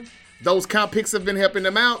 2021. Those comp picks have been helping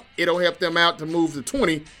them out. It'll help them out to move to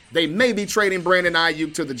 20. They may be trading Brandon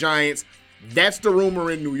Ayuk to the Giants. That's the rumor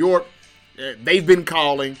in New York. They've been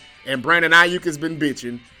calling, and Brandon Ayuk has been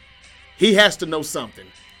bitching. He has to know something.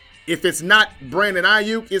 If it's not Brandon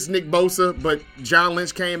Ayuk, it's Nick Bosa, but John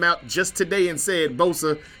Lynch came out just today and said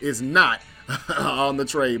Bosa is not on the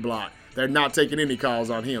trade block. They're not taking any calls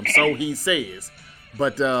on him, so he says.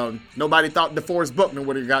 But nobody thought DeForest Buckner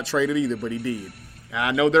would have got traded either, but he did.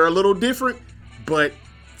 I know they're a little different, but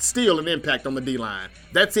still an impact on the D-line.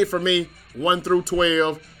 That's it for me, 1 through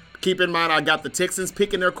 12. Keep in mind, I got the Texans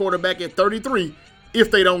picking their quarterback at 33 if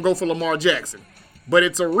they don't go for Lamar Jackson. But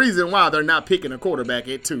it's a reason why they're not picking a quarterback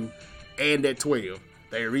at 2 and at 12.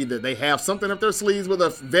 They have something up their sleeves with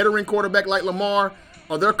a veteran quarterback like Lamar,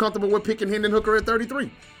 or they're comfortable with picking Hendon Hooker at 33.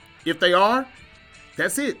 If they are,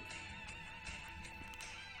 that's it.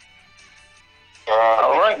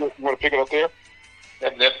 All right. You want to pick it up there?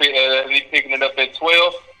 They're picking it up at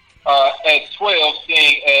 12. At 12,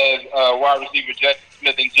 seeing as wide receiver Jackson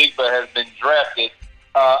Smith and Jigba has been drafted,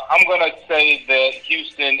 I'm going to say that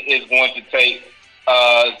Houston is going to take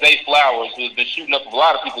Zay Flowers, who's been shooting up a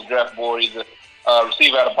lot of people's draft board. He's a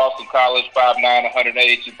receiver out of Boston College, 5'9",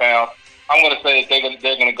 182 pounds. I'm going to say that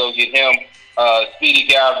they're going to go get him. Speedy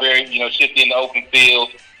guy, very shifty in the open field.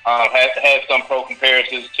 Has some pro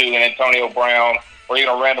comparisons to an Antonio Brown or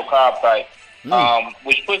Randall Cobb type,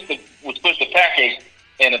 which puts the Packers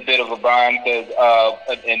in a Brian, because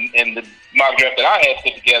in the mock draft that I had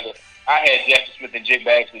put together, I had Jackson Smith-Njigba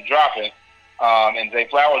actually dropping, and Zay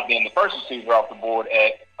Flowers being the first receiver off the board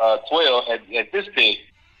at 12 at this pick,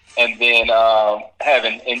 and then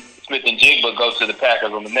having Smith-Njigba go to the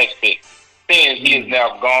Packers on the next pick. Since he is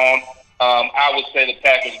now gone, I would say the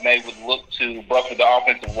Packers would look to buffer the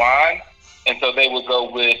offensive line, and so they would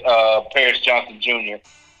go with Paris Johnson Jr.,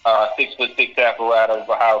 6'6" tackle out of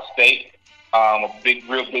Ohio State.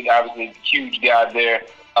 Real big, obviously huge guy there,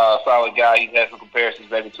 solid guy. He's had some comparisons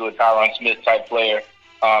maybe to a Tyron Smith type player,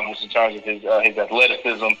 just in terms of his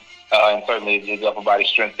athleticism and certainly his upper body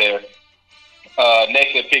strength there.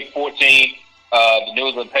 Next at pick 14, the New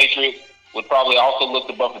England Patriots would probably also look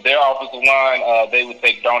to buffer their offensive line. They would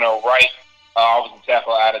take Darnell Wright, offensive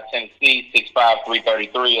tackle out of Tennessee, 6'5",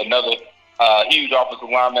 333. Another huge offensive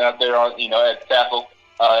lineman out there, at tackle.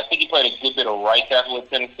 I think he played a good bit of right tackle at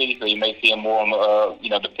Tennessee, so you may see him more on,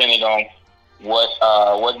 depending on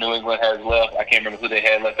what New England has left. I can't remember who they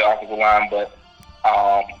had left the offensive line, but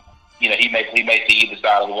he may see either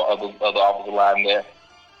side of the offensive line there.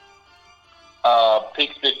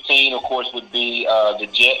 Pick 15, of course, would be the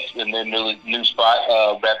Jets in their new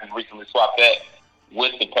spot. Rapid recently swapped that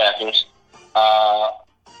with the Packers.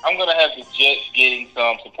 I'm going to have the Jets getting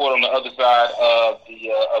some support on the other side of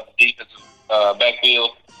the defensive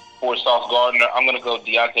backfield for Sauce Gardner. I'm going to go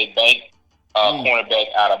Deonte Banks,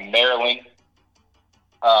 cornerback out of Maryland.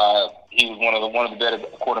 He was one of the better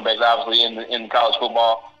quarterbacks, obviously, in college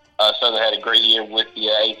football. Southern had a great year with the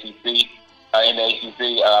ACC. In the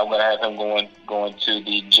ACC, I'm going to have him going to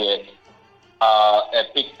the Jets.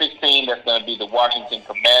 At pick 16, that's going to be the Washington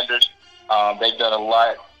Commanders. They've done a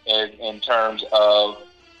lot in terms of,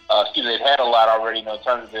 they've had a lot already in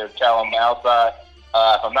terms of their talent on the outside.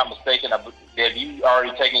 If I'm not mistaken, have you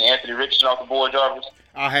already taken Anthony Richardson off the board, Jarvis?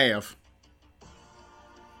 I have.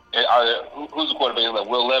 Who's the quarterback? Like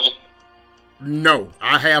Will Levis? No,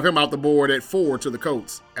 I have him out the board at 4 to the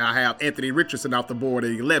Colts. I have Anthony Richardson out the board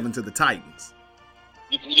at 11 to the Titans.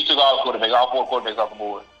 You took all 4 quarterbacks off the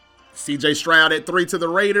board. C.J. Stroud at 3 to the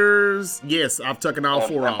Raiders. Yes, I've taken all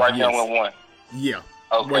 4 off. Bryce Young yes. went 1. Yeah.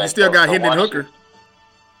 Okay. Well, you still got Hendon Hooker.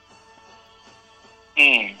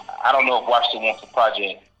 I don't know if Washington wants a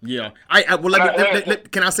project. Yeah.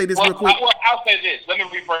 Can I say this real quick? Well, I'll say this. Let me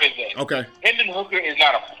rephrase that. Okay. Hendon Hooker is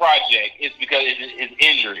not a project. It's because it's his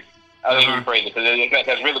injury. Let me rephrase it, because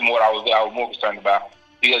that's really what I was more concerned about.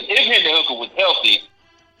 Because if Hendon Hooker was healthy,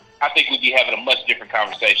 I think we'd be having a much different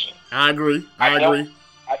conversation. I agree. I agree.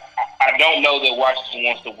 I don't know that Washington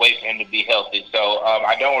wants to wait for him to be healthy. So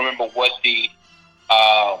I don't remember what the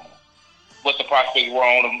prospects were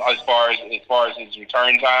on him as far as his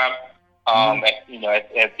return time. At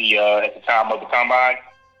the time of the combine.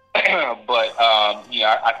 But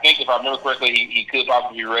I think if I remember correctly, he could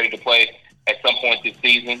probably be ready to play at some point this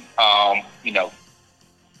season.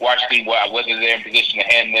 Washington, whether they're in position to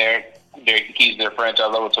hand their keys to their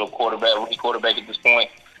franchise over to a rookie quarterback at this point,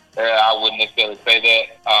 I wouldn't necessarily say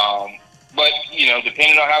that. But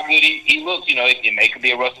depending on how good he looks, it could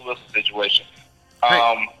be a Russell Wilson situation.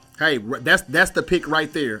 Hey, that's the pick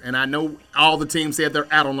right there. And I know all the teams said they're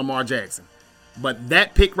out on Lamar Jackson. But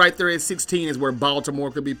that pick right there at 16 is where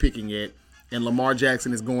Baltimore could be picking at, and Lamar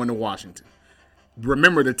Jackson is going to Washington.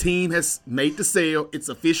 Remember, the team has made the sale. It's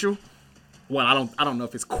official. Well, I don't know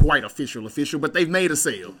if it's quite official, but they've made a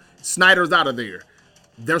sale. Snyder's out of there.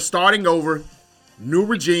 They're starting over. New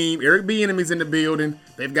regime. Eric Bieniemy's in the building.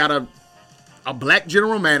 They've got a black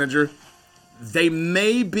general manager. They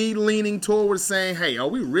may be leaning towards saying, hey, are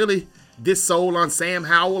we really this sold on Sam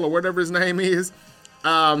Howell or whatever his name is?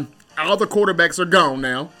 All the quarterbacks are gone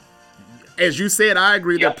now. As you said, I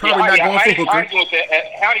agree. They're probably not going for Hooker. How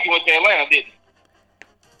did you went to Atlanta, didn't you?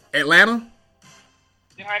 Atlanta?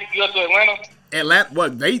 How did you go to Atlanta?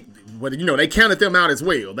 Atlanta, they counted them out as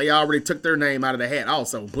well. They already took their name out of the hat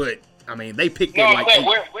also. But, I mean, they picked it like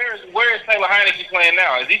where is Taylor Heineke playing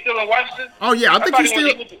now? Is he still in Washington? Oh, yeah. I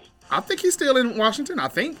think he's still in Washington,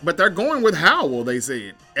 but they're going with Howell, they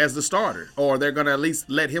said, as the starter. Or they're going to at least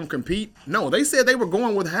let him compete. No, they said they were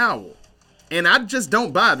going with Howell. And I just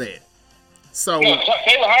don't buy that. So no,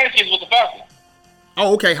 Taylor Heineke is with the Falcons.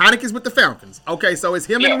 Oh, okay. Heineke's with the Falcons. Okay, so it's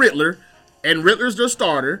him and Rittler. And Rittler's their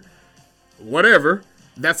starter. Whatever.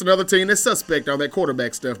 That's another team that's suspect on that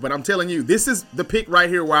quarterback stuff. But I'm telling you, this is the pick right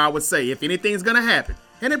here where I would say if anything's going to happen,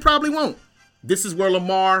 and it probably won't, this is where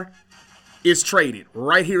Lamar is traded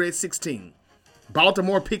right here at 16.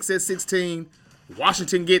 Baltimore picks at 16.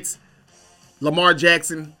 Washington gets Lamar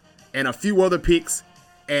Jackson and a few other picks.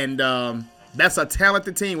 And that's a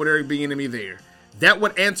talented team with Eric Bieniemy there. That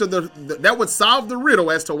would answer that would solve the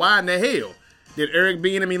riddle as to why in the hell Did Eric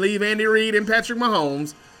Bieniemy leave Andy Reid and Patrick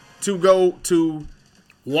Mahomes to go to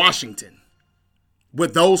Washington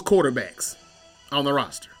with those quarterbacks on the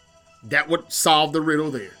roster? That would solve the riddle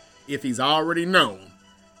there. If he's already known,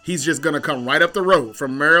 he's just going to come right up the road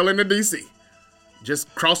from Maryland to D.C.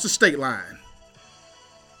 Just cross the state line.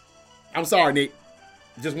 I'm sorry, Nick.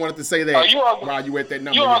 Just wanted to say that while you at that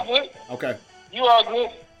number. You are good. Okay. You are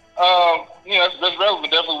good. That's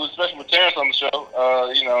relevant, definitely, especially with Terrence on the show,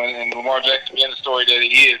 and Lamar Jackson being the story that he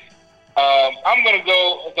is. I'm going to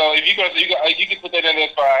go, so if you can put that in there,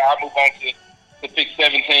 fine. I'll move on to pick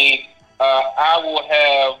 17. I will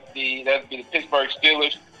have that would be the Pittsburgh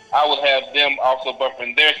Steelers. I will have them also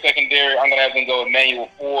buffering their secondary. I'm going to have them go Emmanuel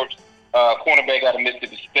Forbes, cornerback out of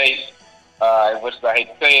Mississippi State. Which I hate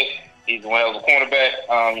to say it, he's one hell of a cornerback.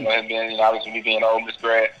 Has been, obviously me being an Ole Miss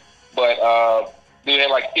grad. But they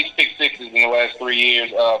had like 6 pick sixes in the last 3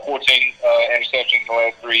 years, 14 interceptions in the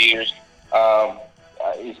last 3 years.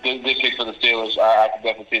 It's a good pick for the Steelers. I could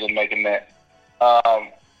definitely see them making that.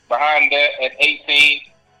 Behind that, at 18,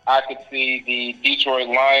 I could see the Detroit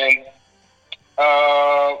Lions.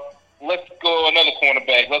 Let's go another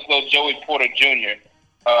cornerback. Let's go Joey Porter Jr.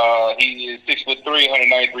 He is 6'3",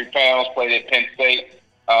 193 pounds, played at Penn State.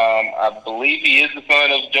 I believe he is the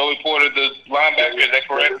son of Joey Porter, the linebacker. Is that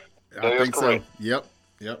correct? I think so. Yep.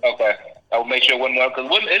 Okay. I will make sure it wasn't because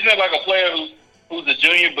isn't there like a player who's a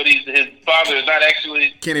junior, but his father is not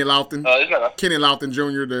actually Kenny Lofton. Kenny Lofton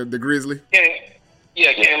Jr., the Grizzly. Kenny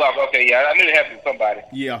Lofton. Okay, yeah, I knew it happened to somebody.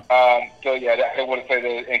 Yeah. I want to say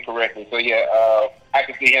that incorrectly. So I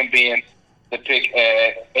can see him being the pick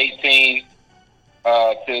at 18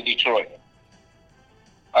 to Detroit.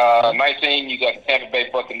 19, you got the Tampa Bay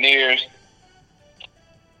Buccaneers.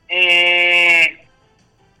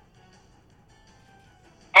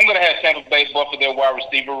 I'm going to have Tampa Bay buffer their wide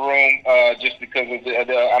receiver room just because of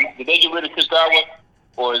did they get rid of Chris Godwin?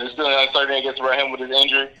 Or is it still an uncertainty, I guess, around him with his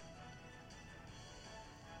injury?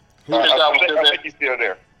 I think he's still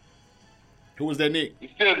there. Who was that, Nick?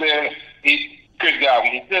 He's still there. Chris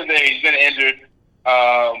Godwin. He's still there. He's been injured.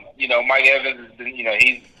 Mike Evans has been,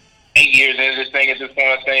 he's 8 years into this thing at this point,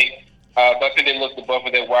 I think. So I think they look to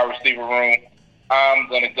buffer their wide receiver room. I'm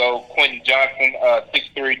going to go Quentin Johnson,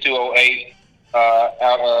 6'3", 208,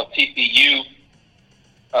 out of TCU.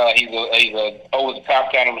 He's a over the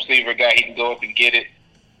top kind of receiver guy. He can go up and get it.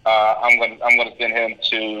 I'm going to send him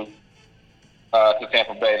to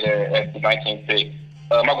Tampa Bay there at the 19th pick.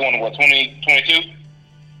 Am I going to 22?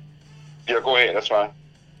 Yeah, go ahead. That's fine.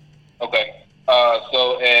 Okay.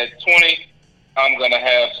 So at 20, I'm going to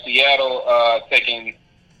have Seattle taking.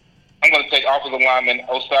 I'm going to take offensive lineman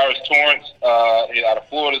Osiris Torrance out of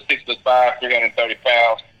Florida, 6'5", 330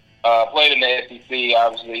 pounds. Played in the SEC,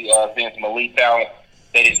 obviously seeing some elite talent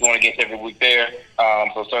that he's going against every week there.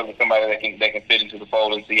 So certainly somebody that can fit into the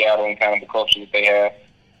fold in Seattle and kind of the culture that they have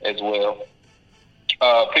as well.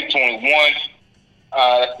 Pick 21,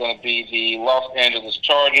 that's going to be the Los Angeles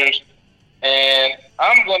Chargers. And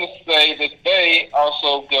I'm going to say that they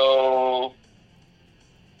also go.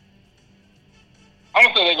 I'm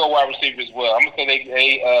going to say they go wide receiver as well. I'm going to say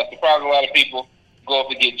they surprise a lot of people. Go up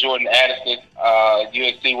and get Jordan Addison,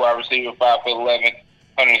 USC wide receiver, 5'11",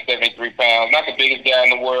 173 pounds. Not the biggest guy in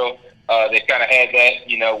the world. They kind of had that,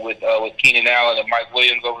 with Keenan Allen and Mike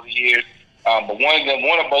Williams over the years. But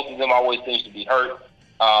one of both of them always seems to be hurt.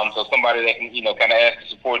 So somebody that can, kind of ask for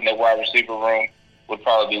support in that wide receiver room would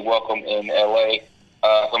probably be welcome in LA. So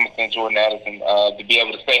I'm going to send Jordan Addison to be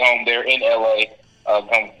able to stay home there in LA,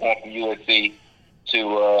 going from USC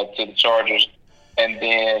to the Chargers. And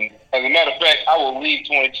then, as a matter of fact, I will leave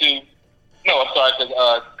 22. No, I'm sorry,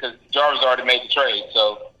 because Jarvis already made the trade,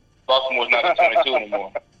 so Baltimore's not at 22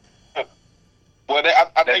 anymore. Well,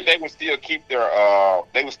 I think they would still keep their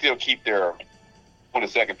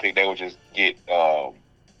 22nd pick. They would just get,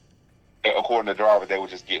 according to Jarvis, they would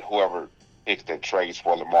just get whoever picks that trades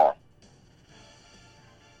for Lamar.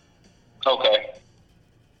 Okay.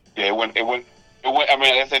 Yeah, it wouldn't. I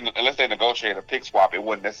mean, unless they negotiate a pick swap, it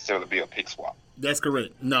wouldn't necessarily be a pick swap. That's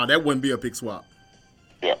correct. No, that wouldn't be a pick swap.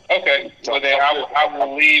 Yeah. Okay. So then I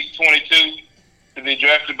will leave 22 to be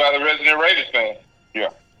drafted by the resident Ravens fan. Yeah.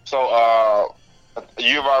 So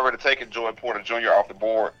you've already taken Joey Porter Jr. off the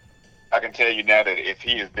board. I can tell you now that if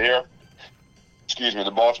he is there,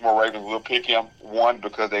 the Baltimore Ravens will pick him, one,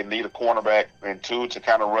 because they need a cornerback, and two, to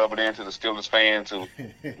kind of rub it into the Steelers fans who,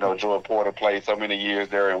 Joey Porter played so many years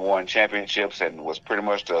there and won championships and was pretty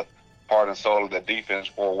much the heart and soul of that defense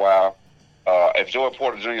for a while. If Joey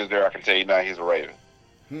Porter Jr. is there, I can tell you now he's a Raven.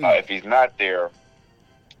 If he's not there,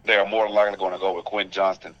 they are more than likely going to go with Quentin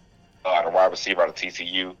Johnston, the wide receiver out of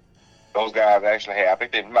TCU. Those guys actually had, I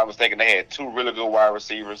think, if I'm not mistaken, they had 2 really good wide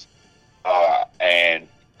receivers. And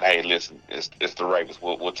hey, listen, it's the Ravens.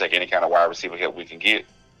 We'll take any kind of wide receiver help we can get.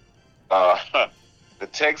 The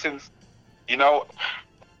Texans, kind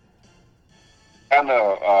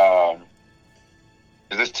of.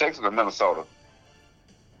 Is this Texas or Minnesota?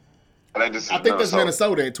 I think that's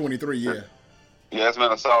Minnesota at 23. Yeah. Yeah, it's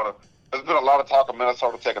Minnesota. There's been a lot of talk of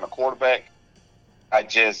Minnesota taking a quarterback. I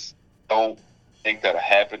just don't think that'll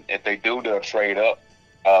happen. If they do, they'll trade up.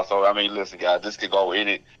 So I mean, listen, guys, this could go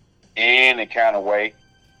any kind of way.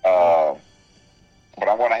 But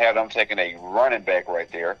I'm going to have them taking a running back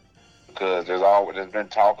right there because there's been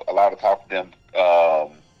a lot of talk of them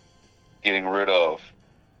getting rid of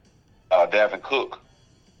Dalvin Cook.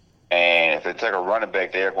 And if they take a running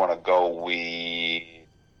back, they're going to go with.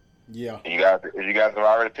 Yeah. If you guys have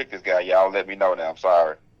already picked this guy, y'all let me know now. I'm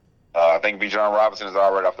sorry. I think Bijan Robinson is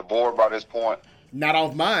already off the board by this point. Not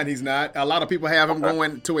off mine, he's not. A lot of people have him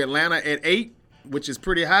going to Atlanta at 8, which is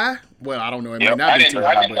pretty high. Well, I don't know. It may not be too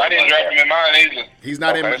high. I didn't draft him in mine either. He's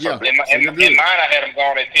not in. Yeah. In mine, I had him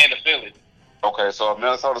going at 10 to Philly. Okay, so if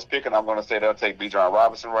Minnesota's picking, I'm going to say they'll take Bijan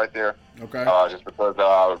Robinson right there. Okay. Just because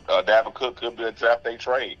Dalvin Cook could be a draft day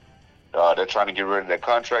trade. They're trying to get rid of that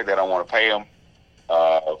contract. They don't want to pay him.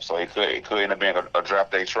 So it could end up being a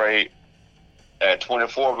draft day trade. At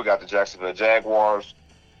 24, we got the Jacksonville Jaguars.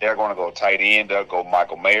 They're going to go tight end. They'll go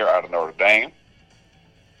Michael Mayer out of Notre Dame.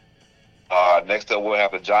 Next up, we'll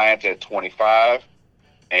have the Giants at 25.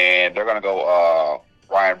 And they're going to go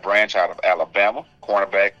Ryan Branch out of Alabama,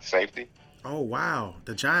 cornerback, safety. Oh, wow.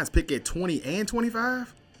 The Giants pick at 20 and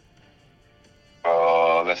 25?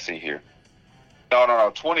 Let's see here.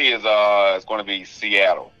 No. 20 is going to be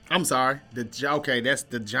Seattle. I'm sorry. Okay, that's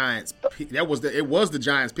the Giants. It was the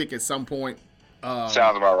Giants pick at some point. Sounds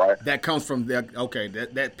about right. That comes from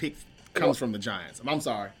that pick comes from the Giants. I'm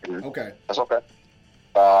sorry. Mm-hmm. Okay. That's okay.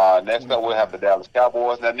 Next up, we'll have the Dallas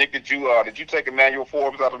Cowboys. Now, Nick, did you take Emmanuel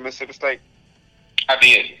Forbes out of Mississippi State? I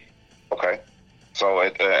did. Okay. So,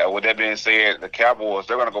 with that being said, the Cowboys,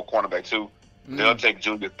 they're going to go cornerback too. Mm-hmm. They'll take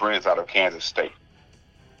Julius Brents out of Kansas State.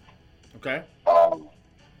 Okay.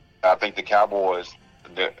 I think the Cowboys,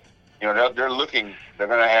 they're looking. They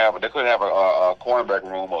could have a cornerback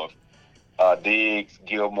room of Diggs,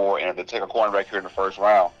 Gilmore, and they take a cornerback here in the first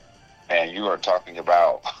round, and you are talking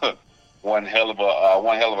about one hell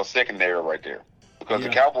of a secondary right there. Because the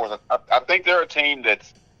Cowboys, I think they're a team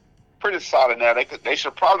that's pretty solid now. They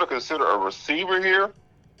should probably consider a receiver here,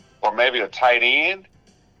 or maybe a tight end.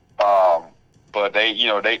 But they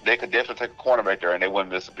could definitely take a cornerback there, and they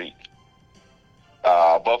wouldn't miss a beat.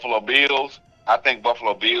 Buffalo Bills, I think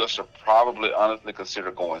Buffalo Bills should probably honestly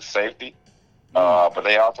consider going safety. But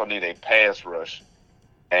they also need a pass rush.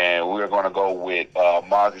 And we're going to go with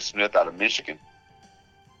Mozzie Smith out of Michigan.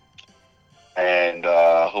 And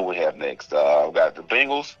who we have next? We got the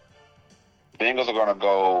Bengals. Bengals are going to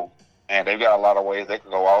go, and they've got a lot of ways they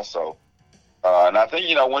can go also. And I think,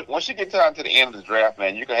 once you get down to the end of the draft,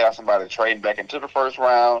 man, you can have somebody trading back into the first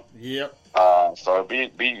round. Yep. So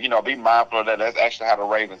be mindful of that. That's actually how the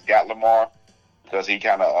Ravens got Lamar, because he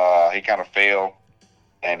kind of failed,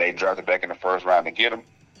 and they drafted back in the first round to get him.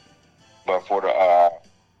 But for the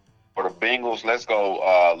Bengals, let's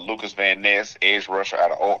go Lucas Van Ness, edge rusher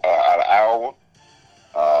out of Iowa.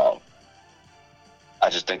 I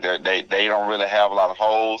just think they don't really have a lot of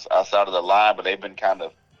holes outside of the line, but they've been kind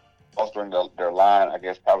of bolstering their line, I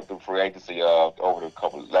guess, probably through free agency over the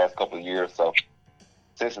last couple of years. So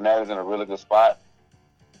Cincinnati's in a really good spot.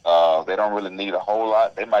 They don't really need a whole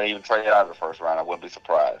lot. They might even trade out of the first round. I wouldn't be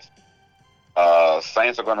surprised.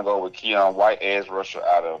 Saints are going to go with Keon White, edge rusher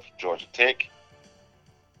out of Georgia Tech.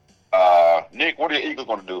 Nick, what are the Eagles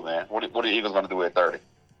going to do, man? What are the Eagles going to do at 30?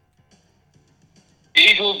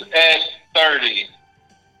 Eagles at 30.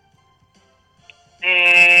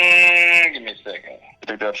 Give me a second. You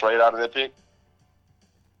think they'll trade out of that pick?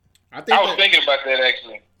 I was thinking about that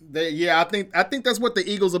actually. I think that's what the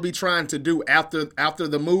Eagles will be trying to do after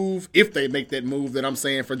the move, if they make that move that I'm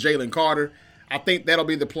saying for Jalen Carter. I think that'll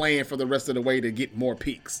be the plan for the rest of the way to get more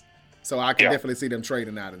picks. So I can definitely see them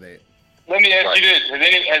trading out of that. Let me ask you this: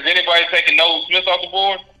 Has anybody taken Nolan Smith off the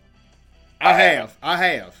board? I have.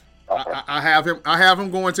 Okay. I have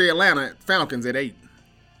him going to Atlanta Falcons at 8.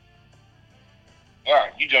 All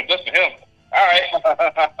right, you jumped up for him. All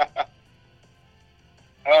right.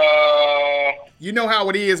 You know how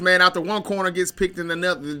it is, man. After one corner gets picked, and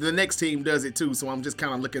the next team does it too. So I'm just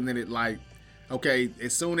kind of looking at it like, okay,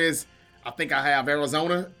 as soon as I think I have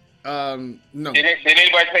Arizona, no. Did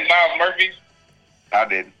anybody take Miles Murphy? I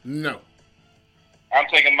didn't. No. I'm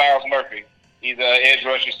taking Miles Murphy. He's an edge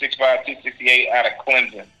rusher, 6'5", 268 out of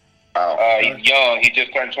Clemson. He's young. He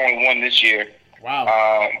just turned 21 this year.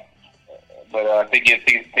 Wow. But I think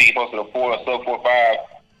he posted a sub 4.5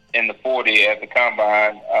 in the 40 at the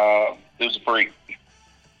combine. It was a freak.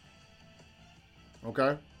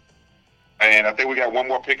 Okay. And I think we got one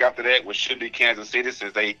more pick after that, which should be Kansas City,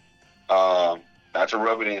 since they, not to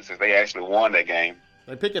rub it in, since they actually won that game.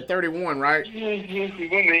 They pick at 31, right?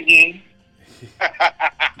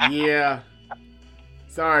 Yeah.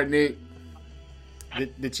 Sorry, Nick.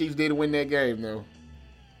 The Chiefs did win that game, though.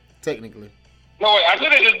 Technically. No, I said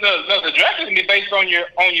the draft is gonna be based on your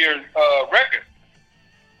record.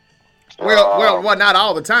 Well, not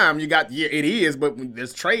all the time. It is, but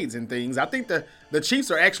there's trades and things. I think the Chiefs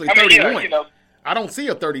are actually 31. Yeah, I don't see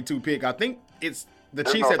a 32 pick. I think it's the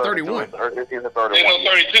Chiefs at 31. There's no 32. There's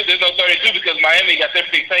no 32 because Miami got their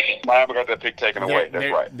pick taken. Miami got that pick taken away.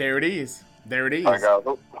 That's right. There it is. There it is. All right, guys.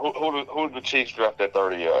 Who did the Chiefs draft at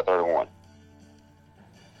 31?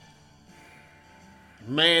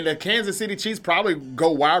 Man, the Kansas City Chiefs probably go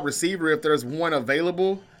wide receiver if there's one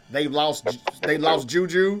available. They lost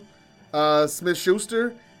Juju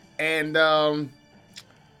Smith-Schuster, and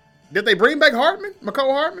did they bring back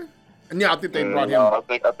McCole Hartman? Yeah, I think they brought him. I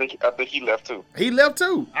think he left too. He left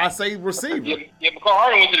too. I say receiver. Yeah, McCole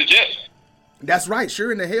Hartman went to the Jets. That's right.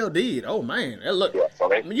 Sure in the hell did. Oh man, look. Yeah,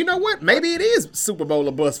 so you know what? Maybe it is Super Bowl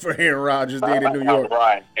or bust for Aaron Rodgers then in New York.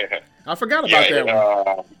 Right. I forgot about that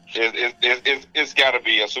one. It's got to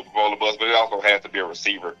be a Super Bowl or bust, but it also has to be a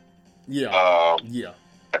receiver. Yeah.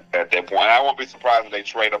 At that point, I won't be surprised if they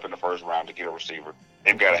trade up in the first round to get a receiver.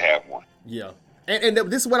 They've got to have one. Yeah. And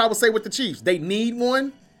this is what I would say with the Chiefs. They need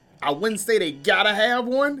one. I wouldn't say they gotta have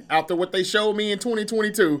one after what they showed me in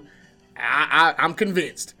 2022. I'm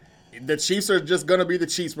convinced. The Chiefs are just going to be the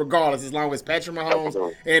Chiefs regardless as long as Patrick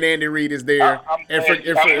Mahomes and Andy Reid is there. I'm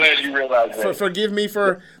glad you realize that. Forgive me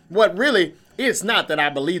for what really, it's not that I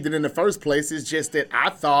believed it in the first place. It's just that I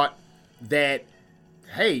thought that,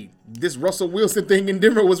 hey, this Russell Wilson thing in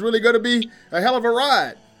Denver was really going to be a hell of a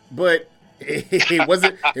ride. But it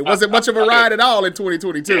wasn't much of a ride at all in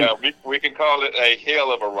 2022. Yeah, we can call it a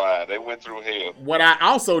hell of a ride. They went through hell. What I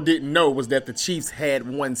also didn't know was that the Chiefs had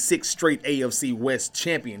won 6 straight AFC West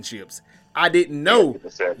championships. I didn't know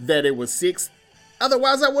that it was 6.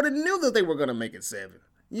 Otherwise, I would have knew that they were going to make it 7.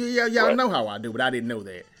 Y'all know how I do, but I didn't know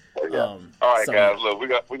that. Yeah. All right, guys. Look,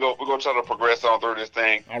 we're gonna try to progress on through this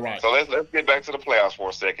thing. All right. So let's get back to the playoffs for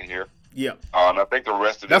a second here. Yeah. And I think the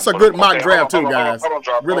rest of that's a good mock draft too, guys.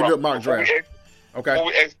 Really good mock draft.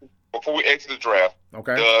 Okay. Before we exit the draft,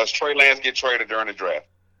 okay. Does Trey Lance get traded during the draft?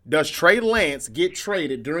 Does Trey Lance get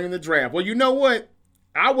traded during the draft? Well, you know what?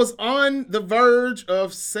 I was on the verge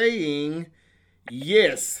of saying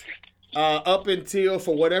yes up until,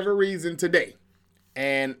 for whatever reason, today.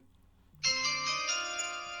 And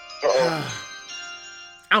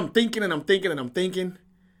I'm thinking,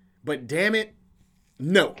 but damn it,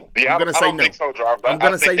 no. Yeah, I'm going to say no. I don't think so, Jarvis. I'm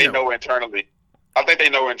going to say no. I think they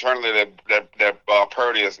know internally that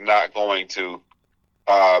Purdy is not going to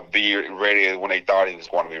be ready when they thought he was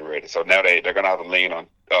going to be ready. So now they're going to have to lean on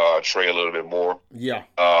Trey a little bit more. Yeah.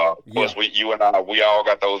 Plus, you and I, we all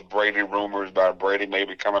got those Brady rumors about Brady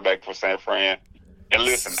maybe coming back for San Fran. And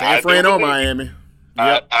listen, San Fran or Miami.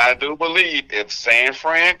 Yep. I do believe if San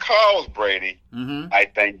Fran calls Brady, I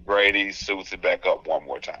think Brady suits it back up one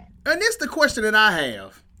more time. And this is the question that I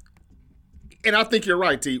have. And I think you're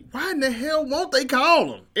right, T. Why in the hell won't they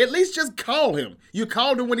call him? At least just call him. You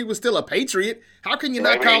called him when he was still a Patriot. How can you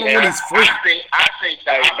not call him when he's free? I think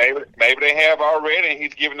that maybe they have already, and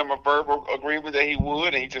he's giving them a verbal agreement that he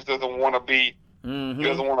would, and he just doesn't want to be. He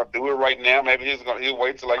doesn't want to do it right now. Maybe he'll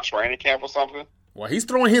wait till like training camp or something. Well, he's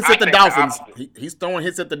throwing hits at the Dolphins. He's throwing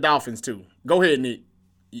hits at the Dolphins too. Go ahead, Nick.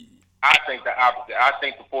 I think the opposite. I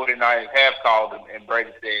think the 49ers have called him, and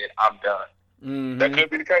Brady said, "I'm done." That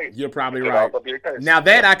could be the case. You're probably right. Now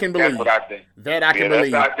that I can believe. That's what I think. That I can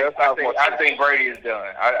believe. I think Brady is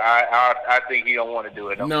done. I think he don't want to do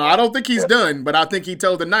it. No, I don't think he's done, but I think he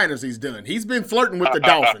told the Niners he's done. He's been flirting with the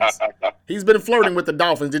Dolphins.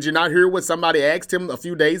 Did you not hear what somebody asked him a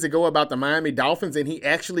few days ago about the Miami Dolphins? And he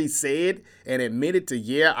actually said and admitted to,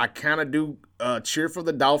 yeah, I kind of do cheer for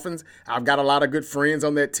the Dolphins. I've got a lot of good friends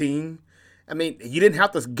on that team. I mean, you didn't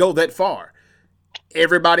have to go that far.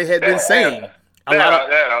 Everybody had been saying that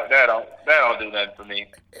don't do nothing for me.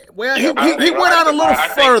 Well, he went on a little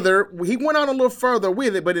further. He went on a little further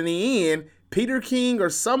with it, but in the end, Peter King or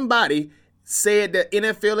somebody said that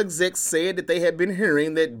NFL execs said that they had been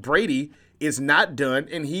hearing that Brady is not done,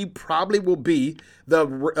 and he probably will be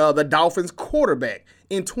the Dolphins quarterback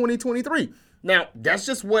in 2023. Now, that's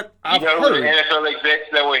just what I've heard. The NFL execs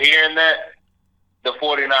that were hearing that, the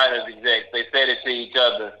 49ers execs, they said it to each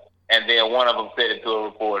other. and then one of them said it to a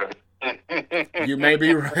reporter. You may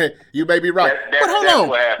be right. But hold on.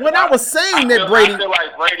 When I was saying that Brady, I feel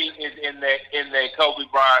like Brady is in that Kobe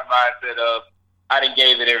Bryant mindset of I done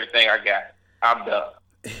gave it everything I got. I'm done.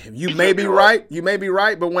 You may be right. You may be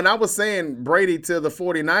right. But when I was saying Brady to the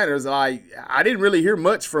 49ers, like, I didn't really hear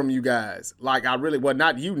much from you guys. Like,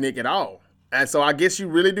 not you, Nick, at all. And so I guess you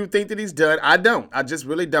really do think that he's done. I don't. I just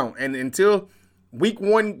really don't. And until week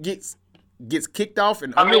 1 gets kicked off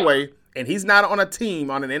and underway, and he's not on a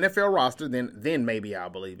team on an NFL roster, then maybe I'll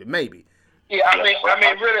believe it. Maybe. Yeah, I mean,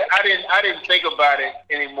 really, I didn't think about it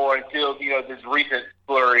anymore until this recent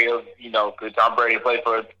flurry of could Tom Brady play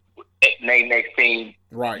for next team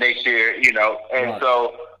next year, and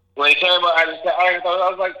so when it came up, I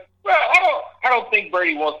was like, well, I don't think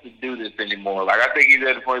Brady wants to do this anymore. Like, I think he's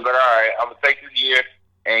at the point he's like, all right, I'm gonna take this year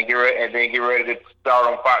and get ready to start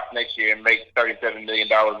on Fox next year and make $37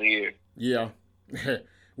 million a year. Yeah.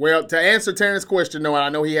 Well, to answer Terrence's question, no, I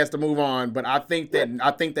know he has to move on, but I think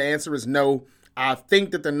the answer is no. I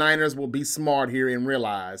think that the Niners will be smart here and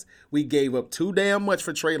realize we gave up too damn much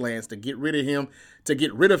for Trey Lance to get rid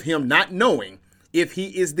of him not knowing if he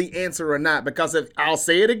is the answer or not. Because I'll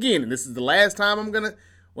say it again, and this is the last time it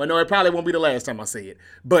probably won't be the last time I say it.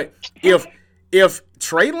 But if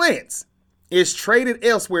Trey Lance is traded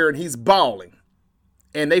elsewhere and he's balling,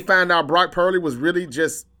 and they find out Brock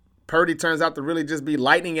Purdy turns out to really just be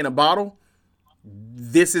lightning in a bottle,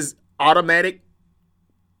 this is automatic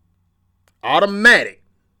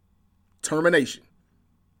termination.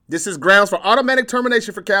 This is grounds for automatic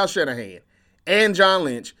termination for Kyle Shanahan and John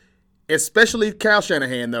Lynch, especially Kyle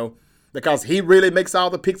Shanahan, though, because he really makes all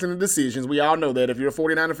the picks and the decisions. We all know that. If you're a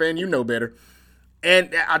 49er fan, you know better.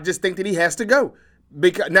 And I just think that he has to go.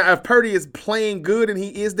 Because now, if Purdy is playing good and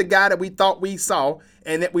he is the guy that we thought we saw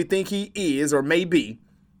and that we think he is or may be,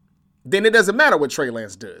 then it doesn't matter what Trey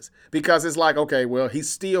Lance does, because it's like, okay, well, he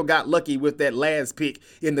still got lucky with that last pick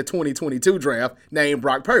in the 2022 draft named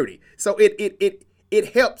Brock Purdy. So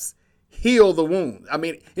it helps heal the wound. I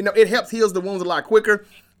mean, it helps heals the wounds a lot quicker.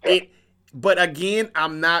 But again,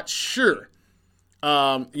 I'm not sure,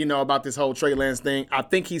 about this whole Trey Lance thing. I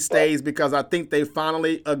think he stays because I think they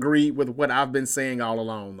finally agree with what I've been saying all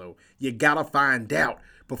along, though. You got to find out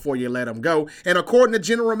before you let him go. And according to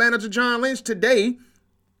General Manager John Lynch today,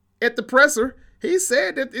 at the presser, he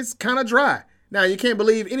said that it's kind of dry. Now, you can't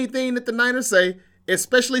believe anything that the Niners say,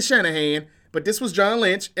 especially Shanahan, but this was John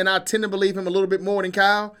Lynch, and I tend to believe him a little bit more than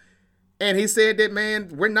Kyle. And he said that, man,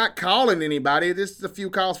 we're not calling anybody. There's a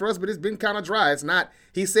few calls for us, but it's been kind of dry. It's not,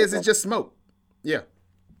 he says it's just smoke. Yeah.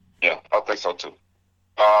 Yeah, I think so too.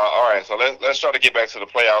 All right, so let's try to get back to the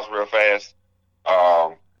playoffs real fast.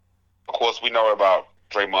 Of course, we know about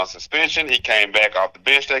Draymond's suspension. He came back off the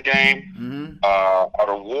bench that game. Mm-hmm. Are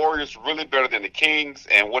the Warriors really better than the Kings?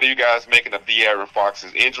 And what are you guys making of De'Aaron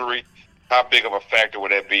Fox's injury? How big of a factor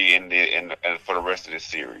would that be in for the rest of this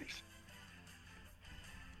series?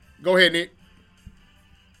 Go ahead, Nick.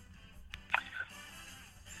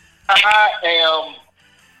 I am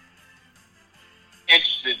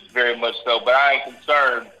interested very much so, but I am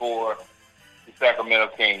concerned for the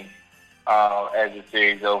Sacramento Kings as the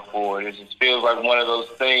series goes forward. It just feels like one of those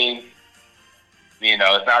things. It's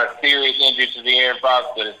not a serious injury to De'Aaron Fox,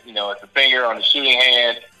 but it's a finger on the shooting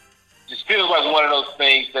hand. Just feels like one of those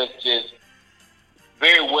things that's just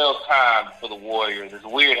very well timed for the Warriors. It's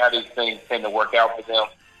weird how these things tend to work out for them.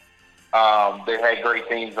 They've had great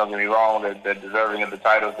teams, don't get me wrong. They're deserving of the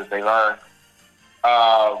titles that they've earned.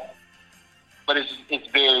 But it's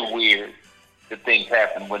very weird that things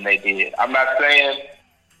happen when they did. I'm not saying.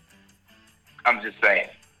 I'm just saying.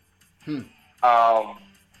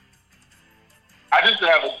 I just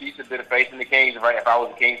have a decent bit of faith in the Kings. If I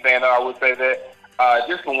was a Kings fan, though, I would say that.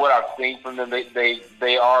 Just from what I've seen from them,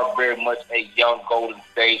 they are very much a young Golden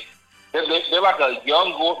State. They're like a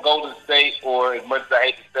young Golden State, or as much as I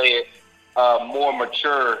hate to say it, more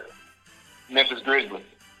mature Memphis Grizzlies.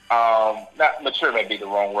 Not mature may be the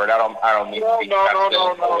wrong word. I don't mean to be.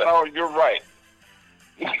 No. You're right.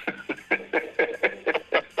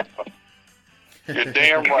 You're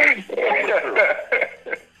damn right.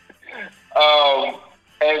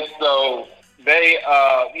 And so they're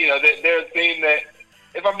a team that,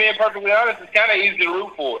 if I'm being perfectly honest, it's kind of easy to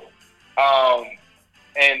root for.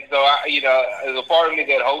 And so there's a part of me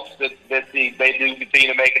that hopes that they do continue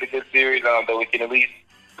to make it a good series, that we can at least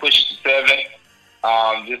push to 7,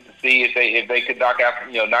 just to see if they could knock out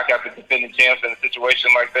the defending champs in a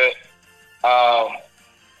situation like that.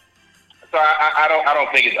 So I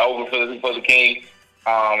don't think it's over for the Kings.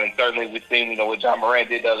 And certainly we've seen, what John Morant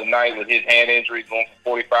did the other night with his hand injury, going from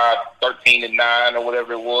 45, 13 and 9 or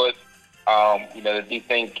whatever it was. That these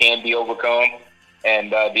things can be overcome.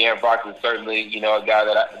 And De'Aaron Fox is certainly, a guy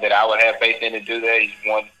that I would have faith in to do that. He's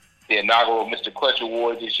won the inaugural Mr. Clutch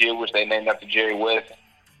Award this year, which they named after Jerry West.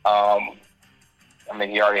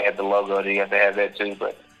 He already had the logo. He had to have that too.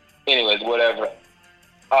 But anyways, whatever.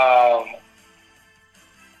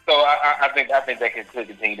 So I think that could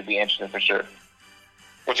continue to be interesting for sure.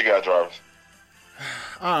 What you got, Jarvis?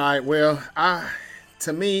 All right. Well,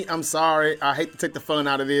 to me, I'm sorry. I hate to take the fun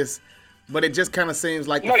out of this, but it just kind of seems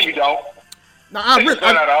like no, you don't.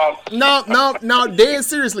 No, dead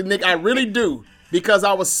seriously, Nick. I really do, because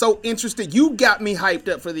I was so interested. You got me hyped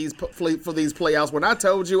up for these playoffs when I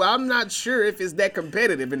told you I'm not sure if it's that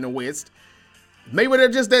competitive in the West. Maybe they're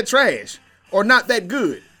just that trash or not that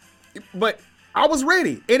good. But I was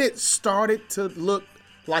ready, and it started to look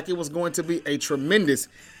like it was going to be a tremendous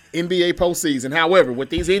NBA postseason. However, with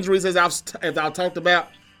these injuries, as I've talked about,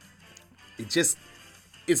 it's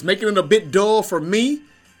making it a bit dull for me.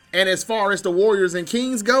 And as far as the Warriors and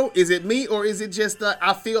Kings go, is it me or is it just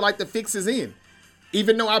I feel like the fix is in?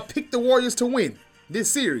 Even though I picked the Warriors to win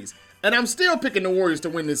this series, and I'm still picking the Warriors to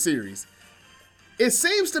win this series, it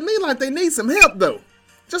seems to me like they need some help, though.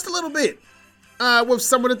 Just a little bit. With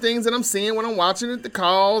some of the things that I'm seeing when I'm watching it, the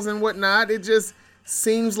calls and whatnot, it just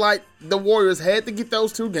seems like the Warriors had to get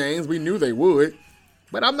those 2 games. We knew they would.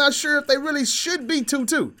 But I'm not sure if they really should be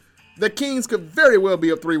 2-2. The Kings could very well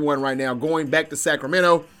be up 3-1 right now, going back to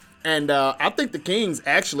Sacramento. And I think the Kings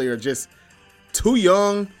actually are just too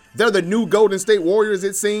young. They're the new Golden State Warriors,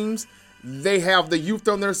 it seems. They have the youth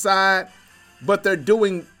on their side, but they're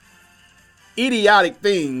doing idiotic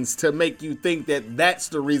things to make you think that that's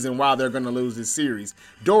the reason why they're going to lose this series.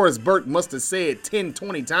 Doris Burke must have said 10,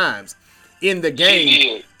 20 times in the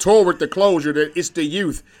game toward the closure that it's the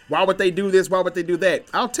youth. Why would they do this? Why would they do that?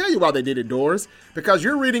 I'll tell you why they did it, Doris, because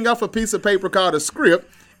you're reading off a piece of paper called a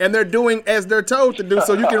script, and they're doing as they're told to do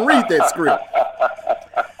so you can read that script.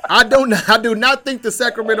 I do not think the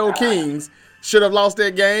Sacramento Kings should have lost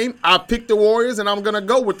that game. I picked the Warriors, and I'm going to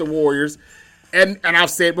go with the Warriors. And I've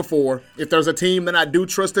said before, if there's a team that I do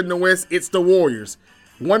trust in the West, it's the Warriors.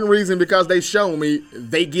 One reason, because they show me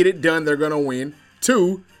they get it done, they're going to win.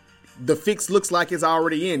 2, the fix looks like it's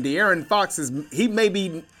already in. De'Aaron Fox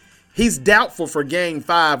he's doubtful for Game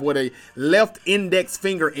 5 with a left index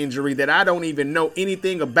finger injury that I don't even know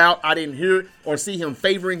anything about. I didn't hear or see him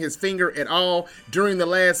favoring his finger at all during the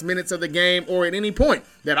last minutes of the game or at any point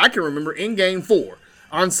that I can remember in Game 4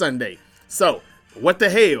 on Sunday. So, what the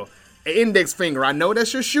hell? An index finger. I know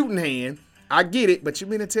that's your shooting hand. I get it, but you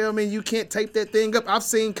mean to tell me you can't tape that thing up? I've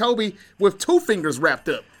seen Kobe with 2 fingers wrapped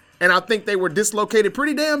up, and I think they were dislocated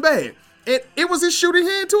pretty damn bad. It was his shooting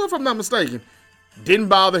hand, too, if I'm not mistaken. Didn't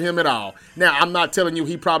bother him at all. Now, I'm not telling you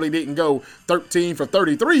he probably didn't go 13 for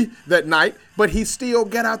 33 that night, but he still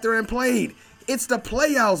got out there and played. It's the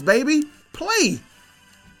playoffs, baby. Play.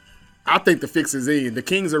 I think the fix is in. The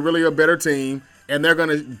Kings are really a better team, and they're going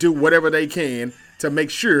to do whatever they can to make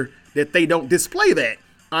sure that they don't display that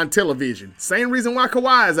on television. Same reason why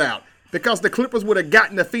Kawhi is out, because the Clippers would have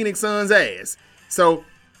gotten the Phoenix Suns' ass. So,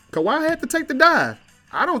 Kawhi had to take the dive.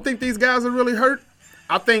 I don't think these guys are really hurt.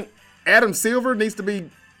 I think Adam Silver needs to be,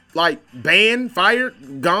 banned,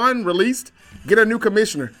 fired, gone, released. Get a new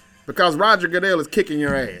commissioner, because Roger Goodell is kicking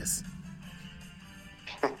your ass.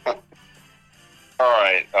 All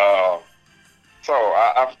right.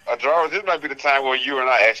 Jarvis, this might be the time where you and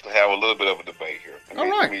I actually have a little bit of a debate here.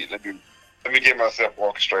 Let me get myself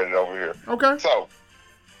orchestrated over here. Okay. So,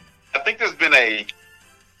 I think there's been a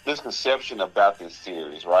misconception about this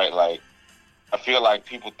series, right? I feel like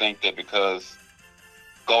people think that because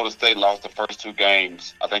Golden State lost the first 2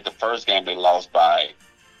 games, I think the first game they lost by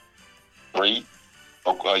 3.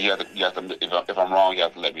 You have to, if I'm wrong, you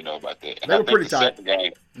have to let me know about that. And they were pretty tight.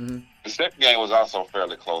 The second game was also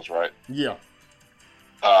fairly close, right? Yeah.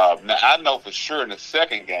 Now, I know for sure in the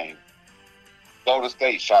second game, Golden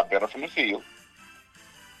State shot better from the field.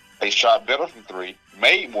 They shot better from 3,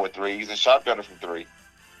 made more threes, and shot better from 3.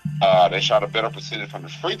 They shot a better percentage from the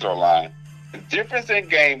free throw line. The difference in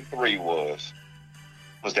Game 3 was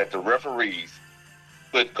that the referees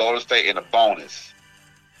put Golden State in a bonus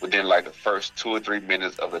within the first 2 or 3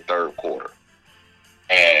 minutes of the third quarter.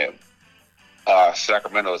 And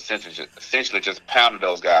Sacramento essentially just pounded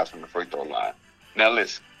those guys from the free throw line. Now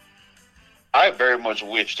listen, I very much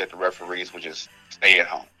wish that the referees would just stay at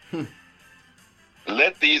home.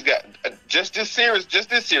 Let these guys, just this series,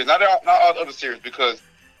 not all other series, because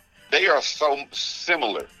they are so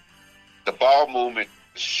similar. The ball movement,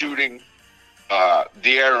 shooting,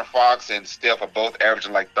 De'Aaron Fox and Steph are both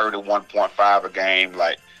averaging 31.5 a game.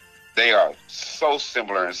 They are so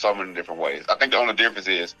similar in so many different ways. I think the only difference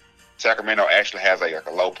is Sacramento actually has a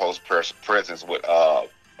low post presence with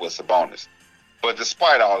Sabonis. But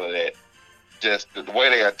despite all of that, just the way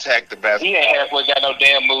they attack the basketball. He ain't halfway got no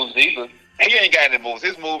damn moves either. He ain't got any moves.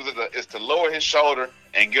 His moves is to lower his shoulder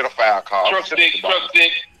and get a foul call. Truck stick, up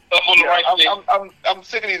on the right stick. I'm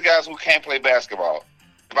sick of these guys who can't play basketball.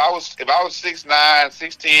 If I was 6'9",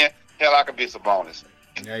 6'10", hell, I could be Sabonis.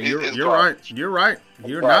 Yeah, you're right. You're right.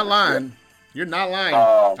 You're not lying. You're not lying.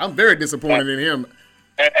 I'm very disappointed in him.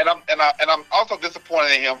 And I'm also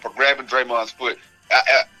disappointed in him for grabbing Draymond's foot.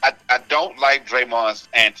 I don't like Draymond's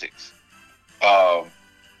antics.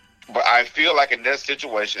 But I feel like in that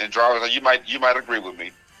situation, and Jarvis, you might agree with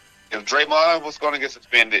me. If Draymond was going to get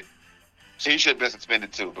suspended, he should have been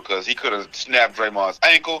suspended too, because he could have snapped Draymond's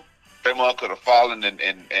ankle. Draymond could have fallen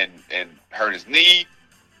and hurt his knee,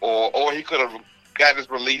 or he could have got his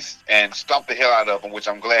release and stomped the hell out of him, which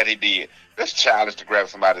I'm glad he did. That's childish to grab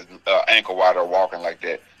somebody's ankle while they're walking like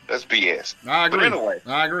that. That's BS. I agree.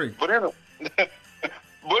 I agree. But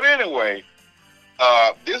anyway,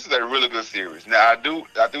 this is a really good series. Now, I do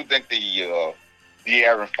think the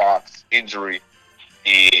Aaron Fox injury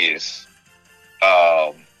is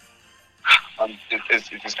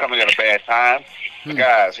it's coming at a bad time.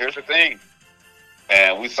 Guys, here's the thing,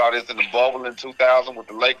 and we saw this in the bubble in 2000 with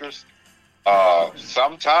the Lakers.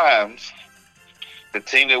 Sometimes the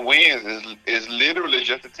team that wins is literally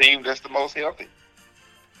just the team that's the most healthy.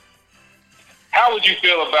 How would you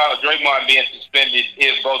feel about Draymond being suspended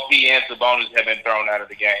if both he and Sabonis have been thrown out of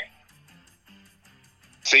the game?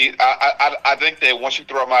 See, I think that once you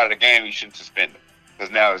throw him out of the game, you shouldn't suspend him, because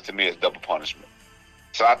now, to me, it's double punishment.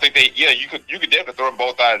 So I think you could definitely throw them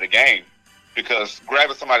both out of the game, because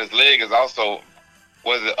grabbing somebody's leg is also,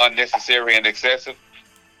 was it unnecessary and excessive?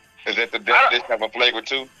 Is that the definition of a flagrant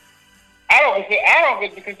two? I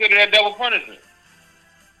don't consider that double punishment.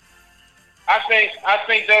 I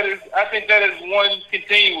think that is one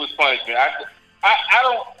continuous punishment.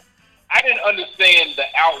 I didn't understand the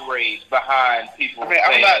outrage behind people.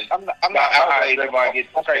 I'm not outraged.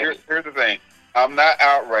 Okay, here's the thing. I'm not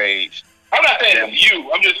outraged. I'm not saying it's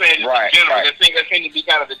you. I'm just saying in general. Right. I think that seems to be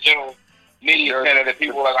kind of the general media center that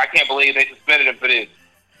people are like, I can't believe they suspended him for this.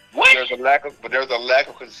 What? There's a lack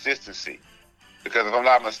of consistency. Because if I'm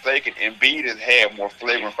not mistaken, Embiid has had more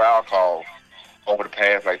flagrant foul calls over the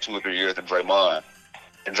past 2 or 3 years than Draymond.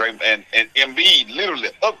 And Embiid literally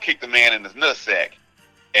upkicked the man in his nutsack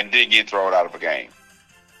and didn't get thrown out of a game.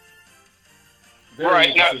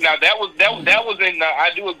 Right. Now that was in. I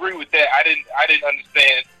do agree with that. I didn't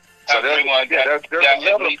understand how Draymond got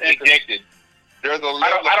level ejected. There's a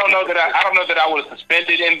level. I don't know that I would have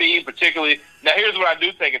suspended Embiid particularly. Now here's what I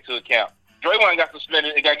do take into account. Draymond got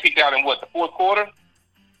suspended. It got kicked out in the fourth quarter?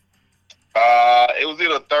 It was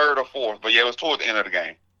either third or fourth, but yeah, it was towards the end of the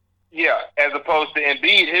game. Yeah, as opposed to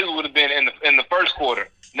Embiid, his would have been in the first quarter.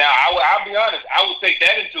 Now, I'll be honest, I would take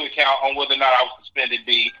that into account on whether or not I was suspended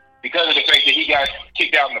B, because of the fact that he got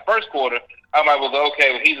kicked out in the first quarter. I might go,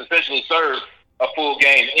 okay, well, he's essentially served a full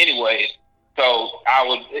game anyway. So I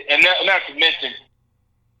would, and not to mention,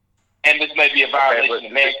 and this may be a violation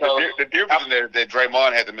of man code. The difference is that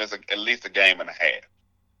Draymond had to miss at least a game and a half.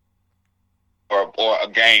 Or a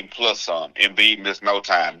game plus some. Embiid missed no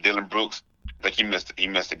time. Dylan Brooks, I think he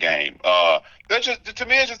missed a game. That's just, to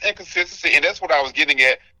me, it's just inconsistency, and that's what I was getting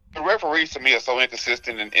at. The referees, to me, are so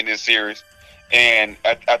inconsistent in this series, and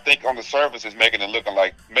I think on the surface it's making it look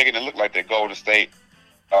like that Golden State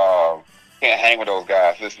can't hang with those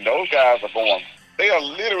guys. Listen, those guys they are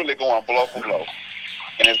literally going blow for blow,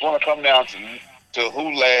 and it's going to come down to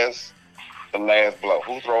who lasts the last blow,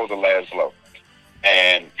 who throws the last blow.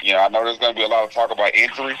 And, I know there's going to be a lot of talk about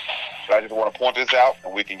injury, but I just want to point this out,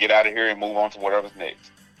 and we can get out of here and move on to whatever's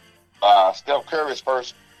next. Steph Curry's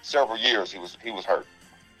first several years, he was hurt.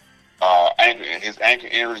 His ankle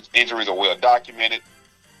injuries are well documented,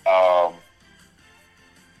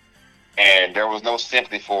 and there was no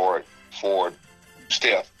sympathy for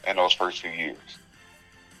Steph in those first few years.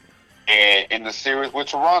 And in the series with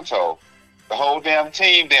Toronto, the whole damn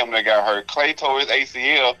team near got hurt. Klay tore his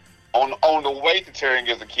ACL on the way to tearing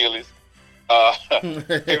his Achilles.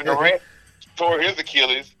 Kevin Durant tore his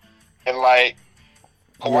Achilles, and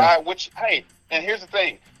Kawhi, and here's the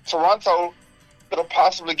thing, Toronto could have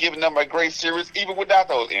possibly given them a great series even without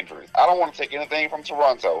those injuries. I don't want to take anything from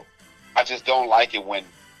Toronto. I just don't like it when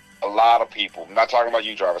a lot of people, I'm not talking about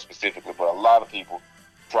you, Jarvis, specifically, but a lot of people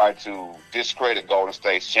try to discredit Golden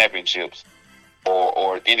State's championships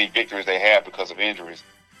or any victories they have because of injuries.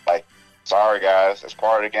 Sorry, guys, it's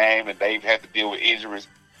part of the game, and they've had to deal with injuries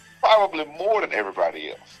probably more than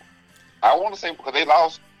everybody else. I want to say because they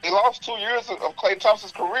lost 2 years of Klay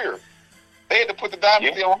Thompson's career. They had to put the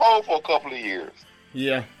dynasty on hold for a couple of years.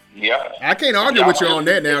 Yeah. Yeah. I can't argue with you on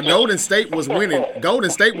that now. Golden State was winning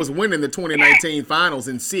the 2019 finals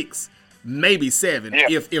in 6, maybe 7,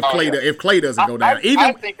 if Clay doesn't go down.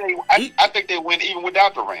 I think they win even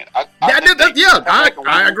without Durant.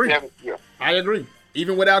 I agree. I agree.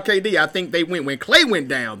 Even without KD, I think they win. When Clay went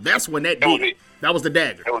down, that's when that was the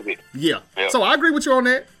dagger. That was it. Yeah. So I agree with you on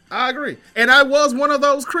that. I agree. And I was one of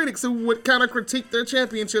those critics who would kind of critique their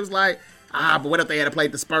championships like, but what if they had to play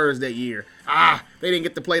the Spurs that year? They didn't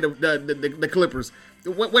get to play the Clippers.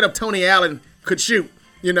 What if Tony Allen could shoot,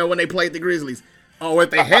 when they played the Grizzlies? Oh, if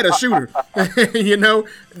they had a shooter.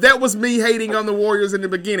 That was me hating on the Warriors in the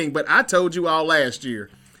beginning. But I told you all last year,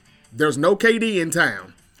 there's no KD in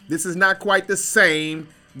town. This is not quite the same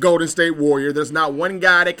Golden State Warrior. There's not one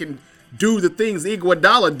guy that can do the things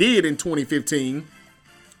Iguodala did in 2015.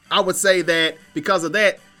 I would say that because of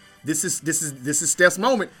that, this is Steph's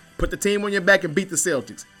moment. Put the team on your back and beat the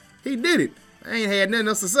Celtics. He did it. I ain't had nothing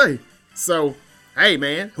else to say. So, hey,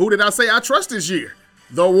 man, who did I say I trust this year?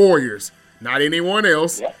 The Warriors. Not anyone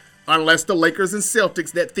else. Yeah. Unless the Lakers and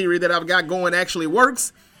Celtics, that theory that I've got going actually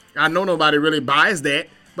works. I know nobody really buys that,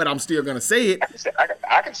 but I'm still going to say it.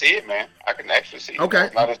 I can see it, man. I can actually see it.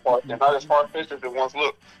 Okay. It's not as far-fetched as it once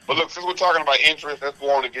looked. But look, since we're talking about injuries, let's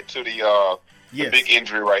go on and get to the big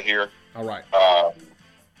injury right here. All right. Of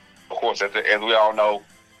course, as we all know,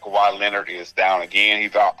 Kawhi Leonard is down again.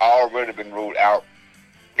 He's already been ruled out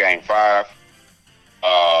Game 5.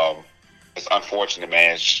 It's unfortunate,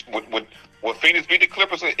 man. Would Phoenix beat the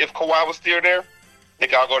Clippers if Kawhi was still there?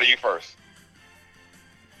 Nick, I'll go to you first.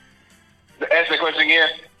 Ask the question again.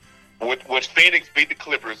 Would Phoenix beat the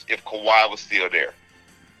Clippers if Kawhi was still there?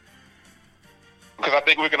 Because I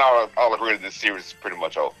think we can all agree that this series is pretty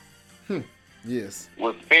much over. Yes.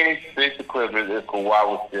 Would Phoenix beat the Clippers if Kawhi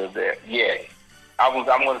was still there? Yes. I'm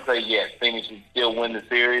going to say yes. Phoenix should still win the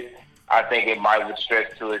series. I think it might would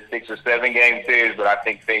stretch to a 6 or 7 game series, but I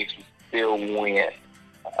think Phoenix would still win.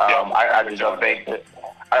 I don't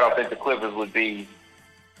think the Clippers would be.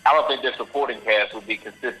 I don't think their supporting cast would be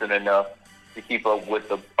consistent enough to keep up with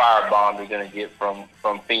the firebomb they're going to get from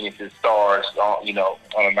Phoenix's stars, on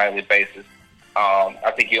a nightly basis.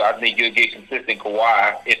 I think you'll get consistent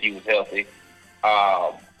Kawhi if he was healthy,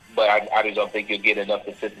 but I just don't think you'll get enough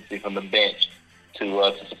consistency from the bench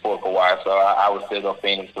to support Kawhi. So I would still go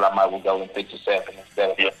Phoenix, but I might go in 6 or 7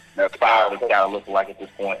 instead of 5. It's kind of looking like at this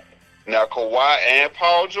point. Now Kawhi and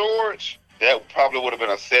Paul George, that probably would have been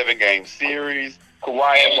a 7-game series.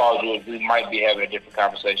 Kawhi and Paul George, we might be having a different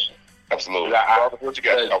conversation. Absolutely. What you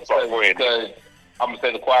got? I'm sorry, go ahead. Because I'm going to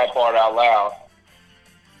say the quiet part out loud.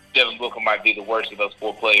 Devin Booker might be the worst of those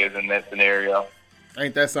 4 players in that scenario.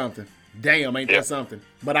 Ain't that something? Damn, ain't that something?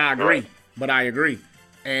 But I agree.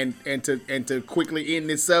 And to quickly end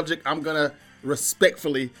this subject, I'm going to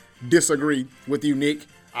respectfully disagree with you, Nick.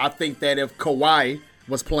 I think that if Kawhi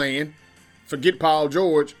was playing, forget Paul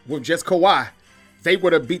George, with just Kawhi, they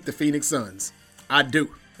would have beat the Phoenix Suns. I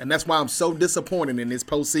do. And that's why I'm so disappointed in this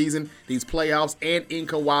postseason, these playoffs, and in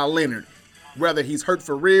Kawhi Leonard. Whether he's hurt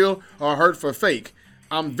for real or hurt for fake,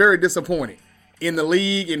 I'm very disappointed in the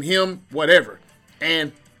league, in him, whatever.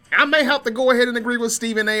 And I may have to go ahead and agree with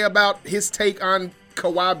Stephen A. about his take on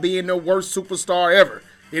Kawhi being the worst superstar ever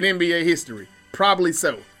in NBA history. Probably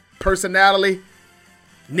so. Personality,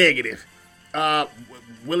 negative.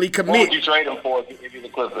 Will he commit? What would you trade him for if you're the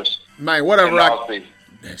Clippers? Man, whatever.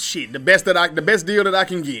 The best deal that I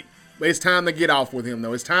can get. But it's time to get off with him,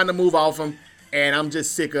 though. It's time to move off him, and I'm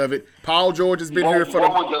just sick of it. Paul George has been here for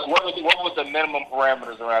what would the minimum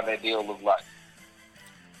parameters around that deal look like?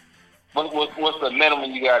 What's the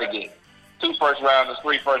minimum you got to get? 2 first-rounders,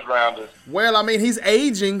 3 first-rounders. Well, I mean, he's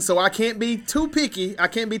aging, so I can't be too picky. I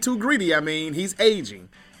can't be too greedy. I mean, he's aging.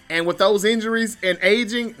 And with those injuries and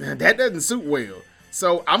aging, that doesn't suit well.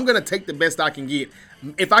 So I'm going to take the best I can get.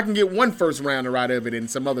 If I can get 1 first-rounder out of it and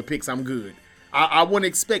some other picks, I'm good. I wouldn't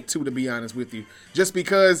expect 2, to be honest with you, just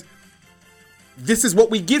because this is what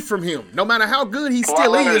we get from him. No matter how good he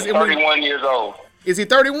still is. 31 years old. Is he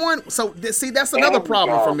 31? So, see, that's another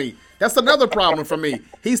problem for me. That's another problem for me.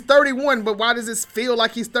 He's 31, but why does it feel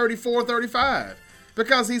like he's 34, 35?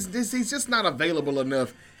 Because he's just not available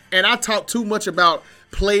enough. And I talk too much about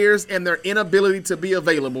players and their inability to be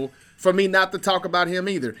available for me not to talk about him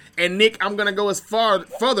either. And, Nick, I'm going to go as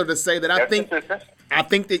further to say that I think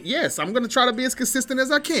that, yes, I'm going to try to be as consistent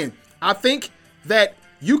as I can. I think that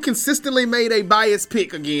you consistently made a biased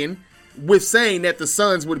pick again with saying that the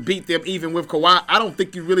Suns would beat them even with Kawhi. I don't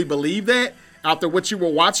think you really believe that after what you were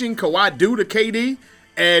watching Kawhi do to KD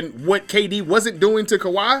and what KD wasn't doing to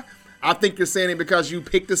Kawhi. I think you're saying it because you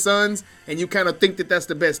picked the Suns and you kind of think that that's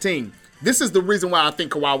the best team. This is the reason why I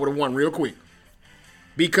think Kawhi would have won real quick.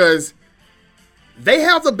 Because they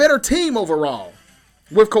have the better team overall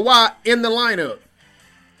with Kawhi in the lineup.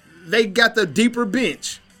 They got the deeper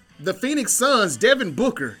bench. The Phoenix Suns, Devin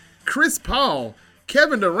Booker, Chris Paul,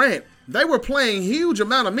 Kevin Durant, they were playing huge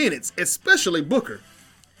amount of minutes, especially Booker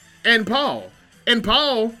and Paul. And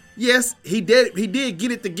Paul, yes, he did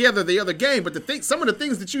get it together the other game, but some of the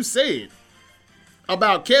things that you said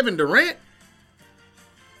about Kevin Durant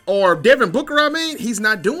or Devin Booker, he's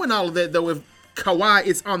not doing all of that though if Kawhi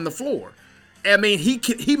is on the floor. I mean,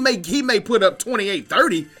 he may put up 28,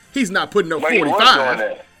 30. He's not putting up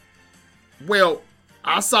 45. Well,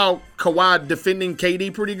 I saw Kawhi defending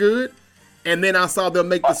KD pretty good, and then I saw them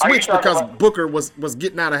make the switch because Booker was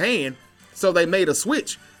getting out of hand, so they made a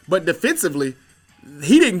switch. But defensively,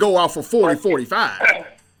 he didn't go off for 40, 45.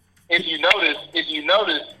 If you notice,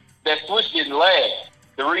 that switch didn't last.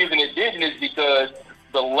 The reason it didn't is because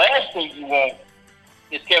the last thing you want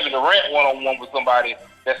is Kevin Durant one-on-one with somebody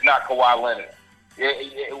that's not Kawhi Leonard.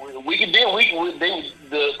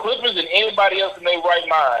 The Clippers and anybody else in their right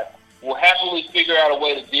mind will happily figure out a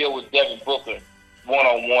way to deal with Devin Booker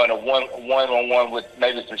one-on-one or one-on-one with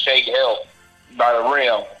maybe some shake help by the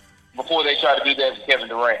rim before they try to do that with Kevin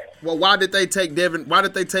Durant. Well, why did they take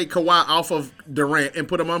Kawhi off of Durant and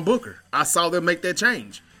put him on Booker? I saw them make that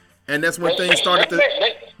change. And that's when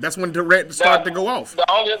that's when Durant started to go off.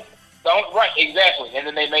 Right, exactly. And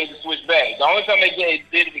then they made the switch back. The only time they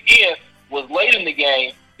did it again was late in the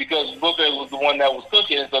game because Booker was the one that was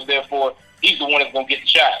cooking, and so therefore he's the one that's going to get the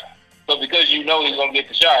shot. So because you know he's going to get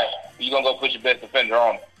the shot, you're going to go put your best defender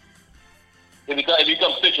on him. It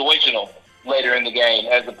becomes situational later in the game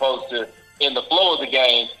as opposed to in the flow of the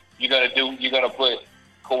game. You're going to put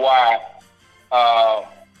Kawhi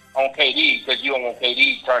on KD because you don't want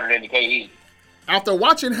KD turning into KD. After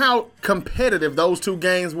watching how competitive those two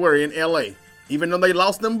games were in LA, even though they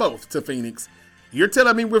lost them both to Phoenix, you're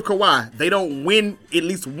telling me with Kawhi, they don't win at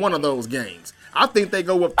least one of those games. I think they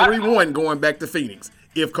go up 3-1 going back to Phoenix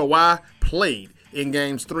if Kawhi played in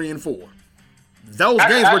games 3 and 4. Those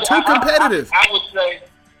games were too competitive. I would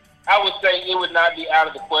say it would not be out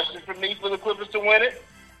of the question for me for the Clippers to win it.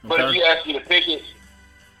 But if you ask me to pick it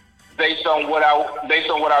based on what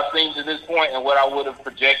I've seen to this point and what I would have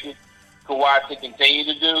projected Kawhi to continue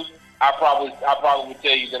to do, I probably would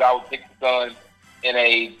tell you that I would pick the Suns in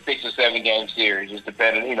a 6 or 7 game series, just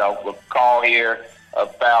depending, a call here, a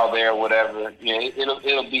foul there, whatever.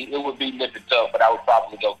 It would be nip and tough, but I would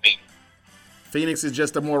probably go Phoenix. Phoenix is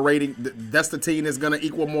just a more rating. That's the team that's going to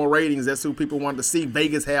equal more ratings. That's who people want to see.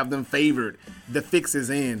 Vegas have them favored. The fix is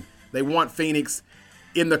in. They want Phoenix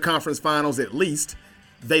in the conference finals at least.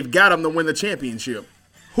 They've got them to win the championship.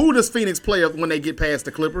 Who does Phoenix play when they get past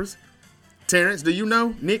the Clippers? Terrence, do you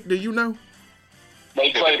know? Nick, do you know?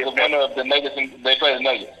 They play the winner of the Nuggets. They play the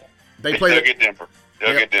Nuggets. They'll get Denver.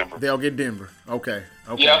 They'll get Denver. Okay.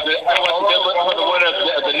 Yeah, the winner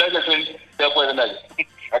of the Nuggets, and they'll play the Nuggets.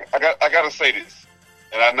 I gotta say this,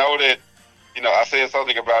 and I know that I said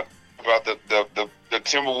something about the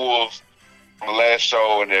Timberwolves on the last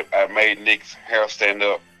show, and I made Nick's hair stand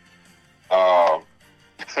up. I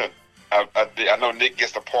know Nick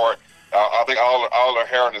gets the part. I think all the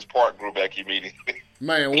hair on his part grew back immediately.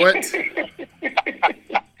 Man, what?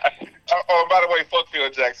 Oh, by the way, fuck Phil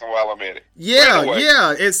Jackson while I'm at it. Yeah,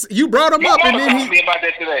 yeah. It's you brought him up, and then about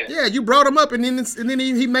that today. Yeah, you brought him up, and then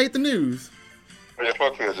he made the news. Yeah,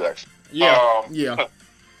 fuck Phil Jackson. Yeah, yeah.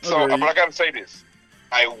 So, but I gotta say this: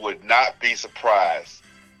 I would not be surprised.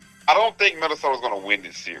 I don't think Minnesota's gonna win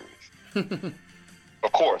this series.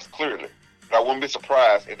 Of course, clearly, but I wouldn't be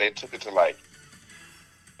surprised if they took it to like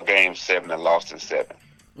Game 7 and lost in 7.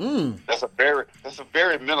 That's a very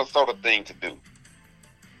Minnesota thing to do.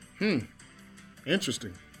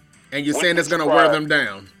 Interesting. And you're saying it's going to wear them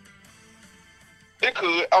down? It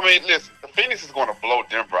could. I mean, listen, the Phoenix is going to blow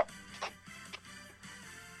Denver up.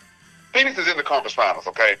 Phoenix is in the conference finals,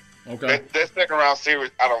 okay? Okay. That second round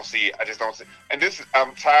series, I don't see it. I just don't see it. And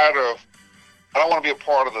I'm tired of, I don't want to be a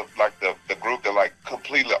part of the group that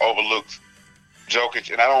completely overlooks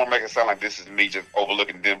Jokic, and I don't want to make it sound like this is me just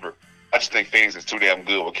overlooking Denver. I just think Phoenix is too damn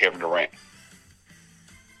good with Kevin Durant.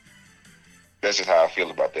 That's just how I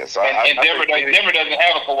feel about that. So Denver doesn't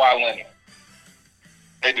have a Kawhi Leonard.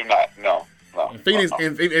 They do not. No. And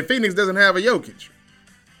Phoenix doesn't have a Jokic.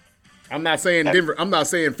 I'm not saying Denver. I'm not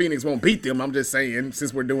saying Phoenix won't beat them. I'm just saying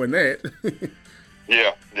since we're doing that.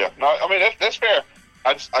 Yeah. No, I mean that's fair.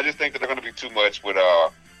 I just think that they're going to be too much with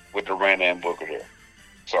Durant and Booker there.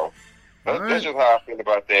 So that's just how I feel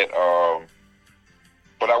about that.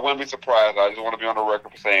 But I wouldn't be surprised. I just want to be on the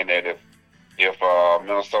record for saying that if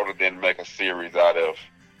Minnesota didn't make a series out of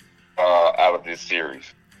out of this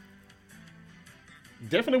series.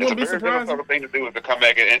 Definitely wouldn't be surprised. It's a very difficult thing to do is to come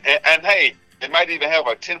back and hey, they might even have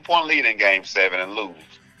a 10-point lead in Game 7 and lose.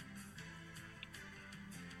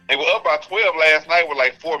 They were up by 12 last night with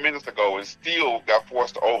like 4 minutes to go and still got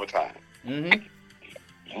forced to overtime. Mm-hmm.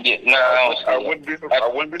 Yeah, no, I wouldn't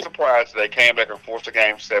be surprised if they came back and forced a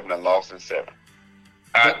Game 7 and lost in 7.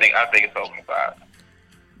 I think it's over in 5.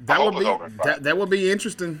 That would be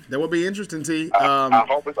interesting. That would be interesting, T. I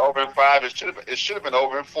hope it's over in 5. It should have been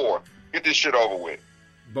over in 4. Get this shit over with.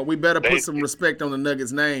 But we better put some respect on the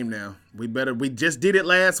Nuggets' name now. We just did it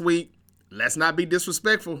last week. Let's not be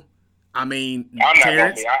disrespectful. I mean, I'm not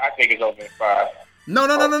going to be. I think it's over in 5.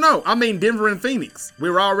 No. I mean, Denver and Phoenix. We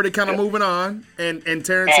were already kind of moving on. And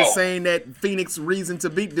Terrence is saying that Phoenix's reason to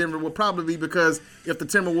beat Denver will probably be because if the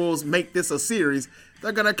Timberwolves make this a series,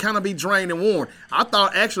 they're going to kind of be drained and worn. I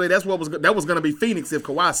thought, actually, that was going to be Phoenix if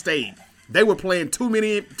Kawhi stayed. They were playing too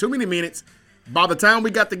many minutes. By the time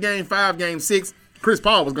we got to Game 5, Game 6, Chris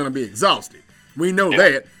Paul was going to be exhausted. We know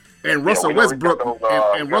that. And Russell Westbrook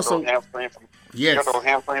and Russell, yes, got those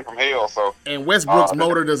hamstrings from hell. So and Westbrook's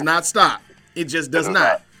motor does not stop. It just does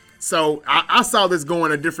not. So I saw this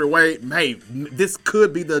going a different way. Hey, this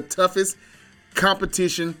could be the toughest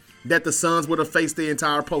competition that the Suns would have faced the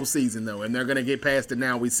entire postseason, though, and they're going to get past it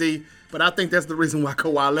now. We see, but I think that's the reason why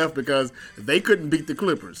Kawhi left, because they couldn't beat the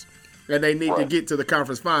Clippers, and they need to get to the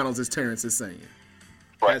conference finals, as Terrence is saying.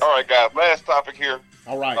 Right. All right, guys. Last topic here.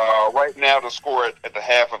 All right. Right now, the score at the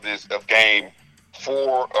half of Game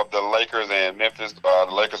 4 of the Lakers and Memphis. The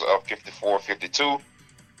Lakers are up 54-52.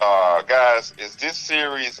 Guys, is this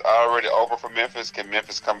series already over for Memphis? Can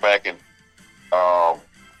Memphis come back and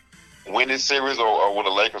win this series, or will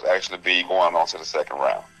the Lakers actually be going on to the second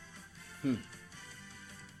round?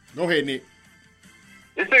 Go ahead, Nick.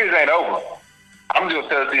 This series ain't over. I'm just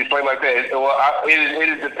going to tell you straight like that. It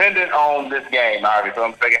is dependent on this game, obviously,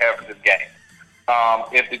 on the second half of this game.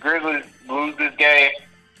 If the Grizzlies lose this game,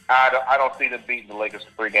 I don't see them beating the Lakers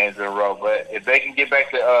for 3 games in a row. But if they can get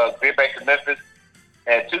back to Memphis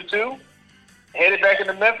at 2-2, head it back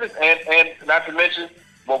into Memphis, and not to mention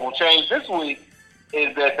what will change this week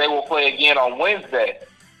is that they will play again on Wednesday.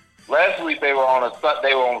 Last week they were on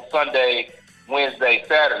Sunday, Wednesday,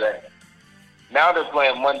 Saturday. Now they're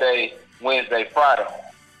playing Monday, Wednesday, Friday.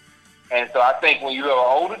 And so I think when you have an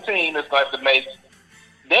older team that's going to have to make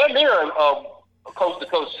damn near a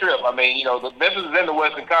coast-to-coast trip. I mean, the Memphis is in the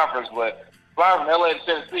Western Conference, but flying from L.A. to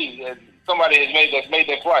Tennessee, and somebody that's made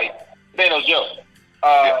their flight, it ain't no joke.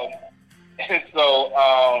 And so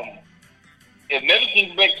if Memphis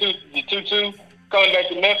can back to the 2-2, coming back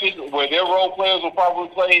to Memphis, where their role players will probably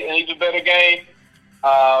play an even better game,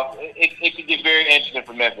 it could get very interesting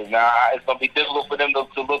for Memphis. Now, it's going to be difficult for them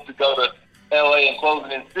to look to go to L.A. and close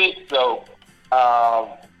it in 6. So,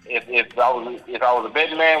 if I was a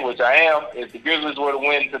betting man, which I am, if the Grizzlies were to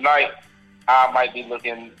win tonight, I might be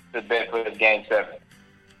looking to bet for Game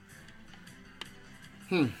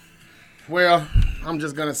 7. Well, I'm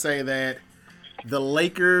just going to say that the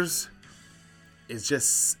Lakers is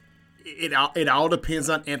just it all depends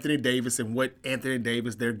on Anthony Davis and what Anthony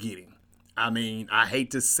Davis they're getting. I mean, I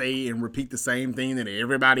hate to say and repeat the same thing that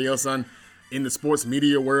everybody else in the sports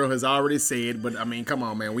media world has already said, but I mean, come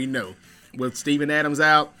on, man, we know. With Steven Adams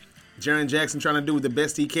out, Jaren Jackson trying to do the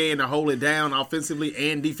best he can to hold it down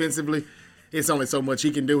offensively and defensively, it's only so much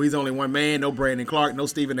he can do. He's only one man, no Brandon Clark, no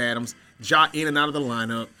Steven Adams, Ja in and out of the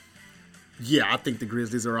lineup. Yeah, I think the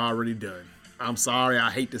Grizzlies are already done. I'm sorry, I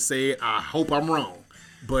hate to say it. I hope I'm wrong,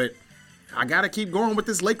 but I got to keep going with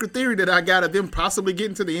this Laker theory that I got of them possibly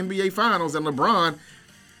getting to the NBA Finals and LeBron.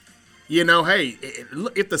 Hey,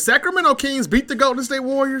 if the Sacramento Kings beat the Golden State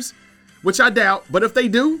Warriors, which I doubt, but if they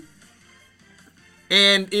do,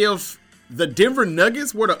 and if the Denver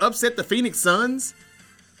Nuggets were to upset the Phoenix Suns,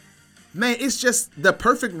 man, it's just the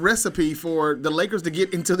perfect recipe for the Lakers to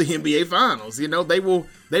get into the NBA Finals.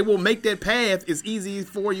 They will make that path as easy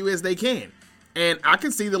for you as they can. And I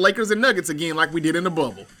can see the Lakers and Nuggets again like we did in the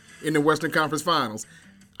bubble in the Western Conference Finals.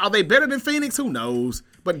 Are they better than Phoenix? Who knows?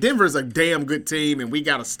 But Denver's a damn good team, and we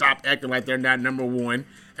got to stop acting like they're not number one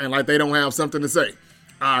and like they don't have something to say.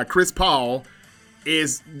 Chris Paul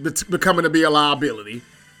is becoming to be a liability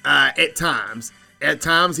at times. At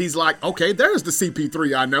times, he's like, okay, there's the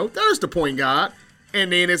CP3 I know. There's the point guard.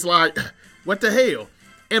 And then it's like, what the hell?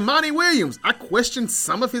 And Monty Williams, I question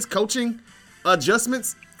some of his coaching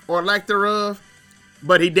adjustments or lack thereof,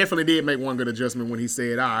 but he definitely did make one good adjustment when he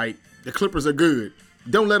said, all right, the Clippers are good.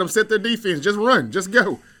 Don't let them set their defense. Just run. Just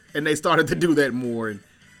go. And they started to do that more.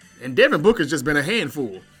 And Devin Booker's just been a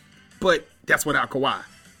handful. But that's without Kawhi.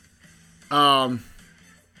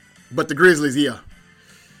 But the Grizzlies, yeah.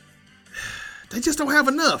 They just don't have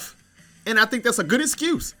enough. And I think that's a good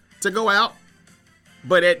excuse to go out.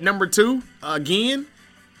 But at number 2, again,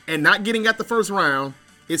 and not getting out the first round,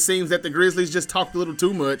 it seems that the Grizzlies just talked a little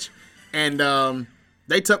too much. And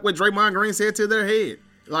they took what Draymond Green said to their head.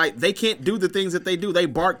 Like, they can't do the things that they do. They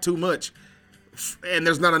bark too much. And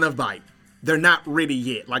there's not enough bite. They're not ready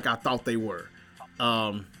yet like I thought they were.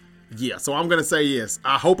 Yeah, so I'm going to say yes.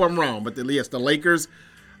 I hope I'm wrong. But yes, the Lakers,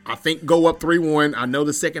 I think, go up 3-1. I know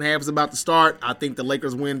the second half is about to start. I think the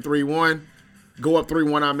Lakers win 3-1. Go up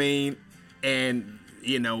 3-1, I mean. And,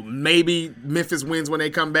 you know, maybe Memphis wins when they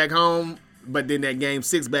come back home. But then that game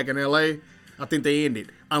 6 back in L.A., I think they end it.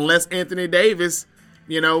 Unless Anthony Davis,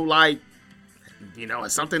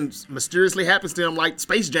 something mysteriously happens to him like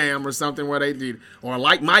Space Jam or something where they did. Or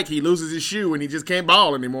like Mike, he loses his shoe and he just can't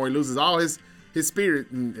ball anymore. He loses all his spirit.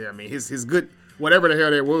 And, his good, whatever the hell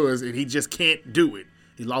that was, and he just can't do it.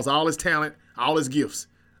 He lost all his talent, all his gifts.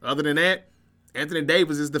 Other than that, Anthony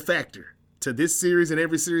Davis is the factor to this series and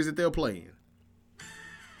every series that they'll play in.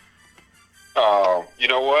 You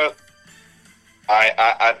know what?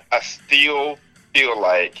 I still feel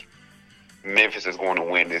like Memphis is going to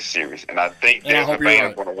win this series, and I think Desmond Bain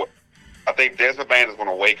is going to. I think Desmond Bain is going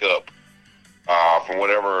to wake up from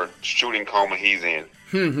whatever shooting coma he's in.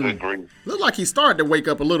 Agree. Looked like he started to wake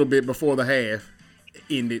up a little bit before the half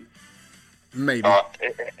ended. Maybe.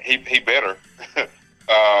 He better.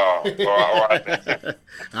 All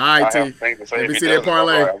right, T. Let me see that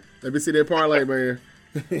parlay. Let me see that parlay, man.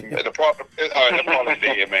 The parlay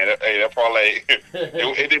dead, man. That parlay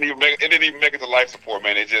it didn't even make it to life support,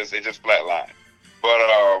 man. It just flatlined.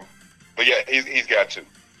 But yeah, he's got to.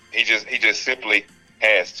 He just simply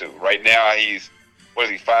has to. Right now he's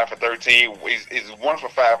 5 for 13. He's 1 for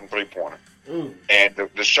 5 from 3-pointer. And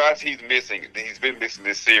the shots he's been missing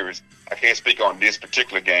this series. I can't speak on this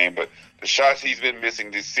particular game, but the shots he's been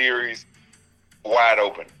missing this series, wide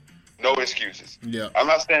open, no excuses. Yeah, I'm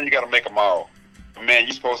not saying you got to make them all. Man,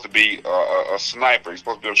 you're supposed to be a sniper. You're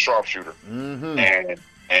supposed to be a sharpshooter, and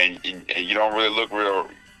you don't really look real.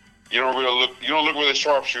 You don't look really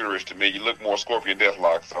sharpshooterish to me. You look more Scorpion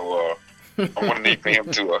Deathlock. So I'm gonna need for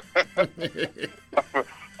him to.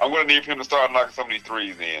 I'm gonna need for him to start knocking some of these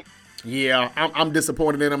threes in. Yeah, I'm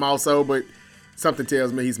disappointed in him also, but something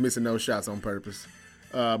tells me he's missing those shots on purpose.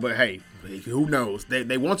 But hey, who knows?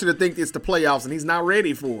 They want you to think it's the playoffs, and he's not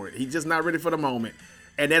ready for it. He's just not ready for the moment.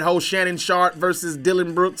 And that whole Shannon Sharp versus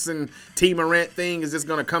Dylan Brooks and T. Morant thing is just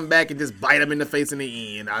going to come back and just bite him in the face in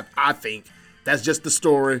the end. I think that's just the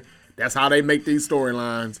story. That's how they make these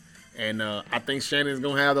storylines. And I think Shannon's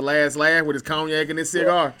going to have the last laugh with his cognac and his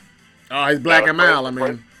cigar. Oh, he's black and mild,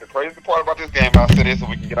 The crazy part about this game, I'll say this so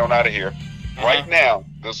we can get on out of here. Right now,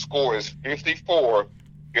 the score is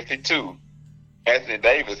 54-52. Anthony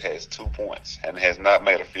Davis has 2 points and has not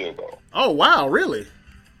made a field goal. Oh, wow, really?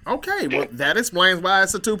 Okay, well, that explains why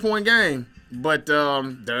it's a 2-point game. But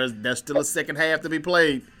there's still a second half to be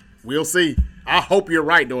played. We'll see. I hope you're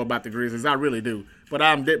right, though, about the Grizzlies. I really do. But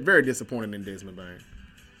I'm very disappointed in Desmond Bain.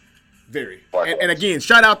 Very. And again,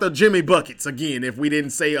 shout out to Jimmy Buckets. Again, if we didn't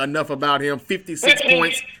say enough about him, 56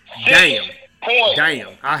 points. Damn.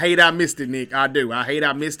 I hate I missed it, Nick. I do. I hate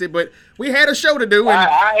I missed it. But we had a show to do. And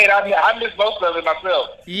I missed most of it myself.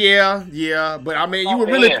 Yeah. But I mean,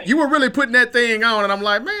 you were really putting that thing on, and I'm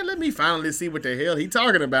like, man, let me finally see what the hell he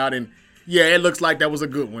talking about. And yeah, it looks like that was a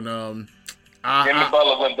good one. Jimmy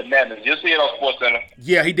Butler went bananas. You'll see it on SportsCenter.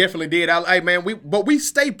 Yeah, he definitely did. Hey, man, we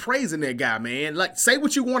stay praising that guy, man. Like, say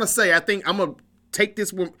what you want to say. I think I'm gonna take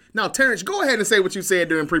this one. Now, Terrence, go ahead and say what you said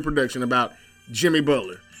during pre-production about Jimmy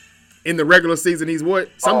Butler. In the regular season, he's what?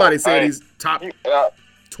 Somebody said he's top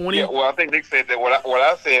 20. Yeah, well, I think Nick said that. What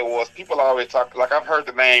I said was people always talk. Like I've heard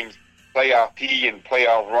the names Playoff P and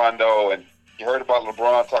Playoff Rondo, and you heard about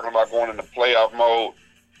LeBron talking about going into playoff mode.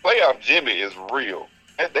 Playoff Jimmy is real.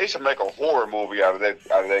 They should make a horror movie out of that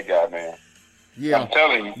guy, man. Yeah, I'm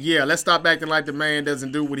telling you. Yeah, let's stop acting like the man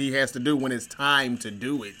doesn't do what he has to do when it's time to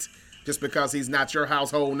do it. Just because he's not your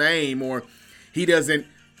household name or he doesn't.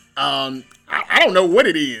 I don't know what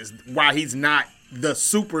it is, why he's not the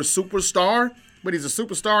superstar, but he's a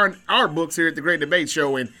superstar in our books here at the Great Debate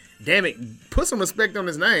Show. And damn it, put some respect on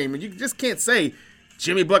his name. And you just can't say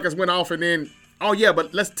Jimmy Buckets went off and then, oh yeah,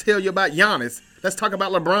 but let's tell you about Giannis. Let's talk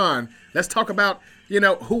about LeBron. Let's talk about,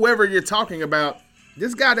 whoever you're talking about.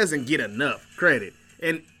 This guy doesn't get enough credit.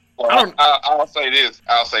 And I'll say this.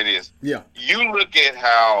 Yeah. You look at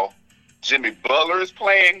how Jimmy Butler is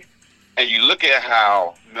playing, and you look at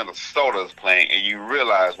how Minnesota is playing, and you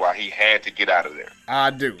realize why he had to get out of there. I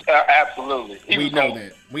do. Absolutely. We know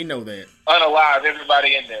that. Unalive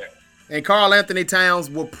everybody in there. And Karl Anthony Towns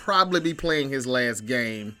will probably be playing his last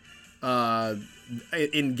game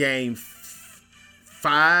in Game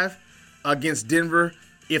 5 against Denver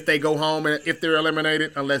if they go home and if they're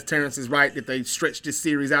eliminated, unless Terrence is right, if they stretch this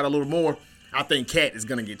series out a little more. I think Cat is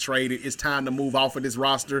going to get traded. It's time to move off of this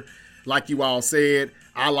roster. Like you all said,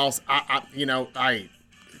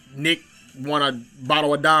 Nick won a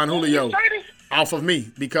bottle of Don Julio off of me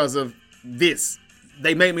because of this.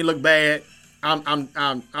 They made me look bad.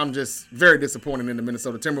 I'm just very disappointed in the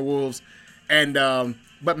Minnesota Timberwolves. And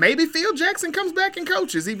but maybe Phil Jackson comes back and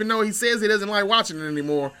coaches, even though he says he doesn't like watching it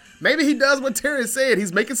anymore. Maybe he does what Terry said.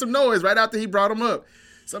 He's making some noise right after he brought him up.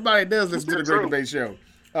 Somebody does listen to the Great Debate Show.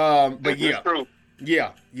 But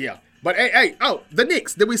yeah. But hey, the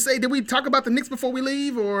Knicks. Did we talk about the Knicks before we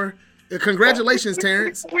leave, or congratulations,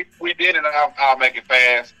 Terrence? We did, and I'll make it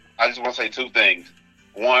fast. I just want to say two things.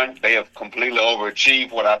 One, they have completely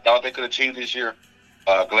overachieved what I thought they could achieve this year.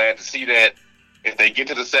 Glad to see that. If they get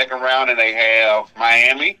to the second round and they have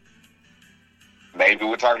Miami, maybe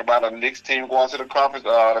we're talking about a Knicks team going to the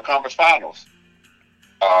conference finals.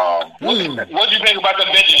 What do you think about the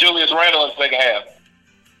bench of Julius Randle in the second half?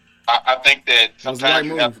 I think that sometimes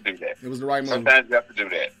you have to do that. It was the right move. Sometimes you have to do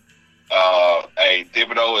that.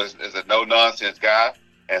 Thibodeau is a no-nonsense guy,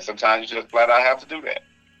 and sometimes you just flat out have to do that.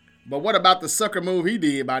 But what about the sucker move he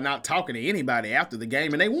did by not talking to anybody after the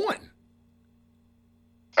game, and they won?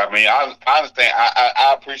 I mean, I understand.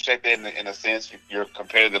 I appreciate that in a sense. You're a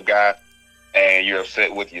competitive guy, and you're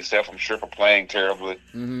upset with yourself, I'm sure, for playing terribly.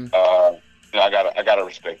 Mm-hmm. I gotta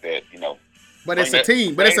respect that. But it's a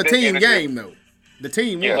team. But it's a team game, though. The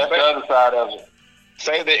team. Yeah, that's the other side of it.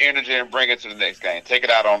 Save that energy and bring it to the next game. Take it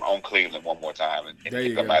out on Cleveland one more time and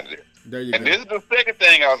get them out of there. There you go. This is the second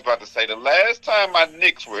thing I was about to say. The last time my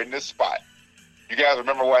Knicks were in this spot, you guys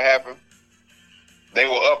remember what happened? They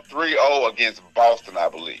were up 3-0 against Boston, I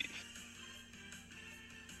believe.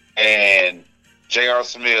 And J.R.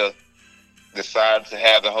 Smith decided to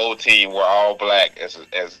have the whole team wear all black as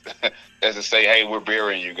to say, hey, we're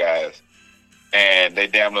burying you guys. And they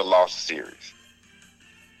damn near lost the series.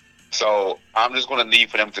 So I'm just going to need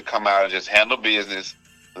for them to come out and just handle business,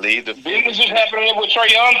 leave the Didn't this just happen with Trae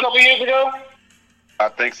Young a couple years ago? I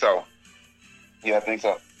think so. Yeah, I think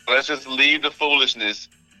so. Let's just leave the foolishness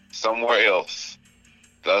somewhere else.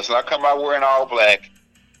 Let's not come out wearing all black.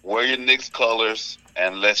 Wear your Knicks colors,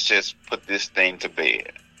 and let's just put this thing to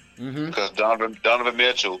bed. Mm-hmm. Because Donovan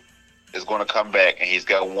Mitchell is going to come back, and he's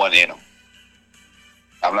got one in him.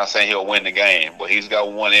 I'm not saying he'll win the game, but he's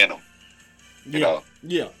got one in him. You know?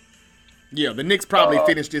 Yeah, the Knicks probably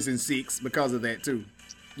finished this in 6 because of that, too.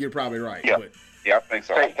 You're probably right. Yeah, but I think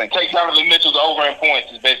so. Take Donovan Mitchell over in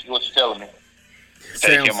points is basically what you're telling me.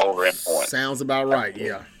 Take him over in points. Sounds about right,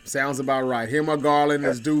 yeah. Sounds about right. Him or Garland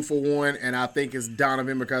is due for one, and I think it's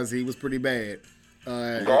Donovan because he was pretty bad.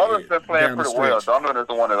 Garland's been playing pretty well. Donovan is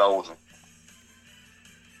the one that owes him.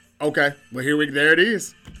 Okay, well, there it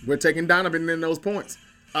is. We're taking Donovan in those points.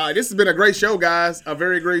 This has been a great show, guys. A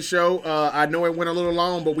very great show. I know it went a little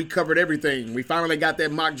long, but we covered everything. We finally got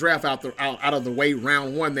that mock draft out of the way,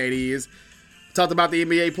 round 1 that is. We talked about the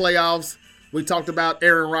NBA playoffs. We talked about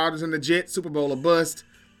Aaron Rodgers and the Jets, Super Bowl or bust.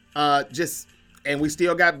 And we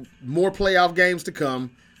still got more playoff games to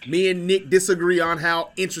come. Me and Nick disagree on how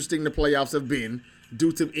interesting the playoffs have been.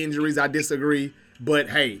 Due to injuries, I disagree. But,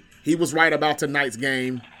 hey, he was right about tonight's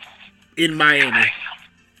game in Miami.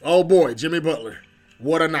 Oh, boy, Jimmy Butler.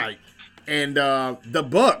 What a night. And the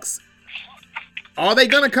Bucks, are they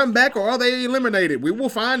going to come back or are they eliminated? We will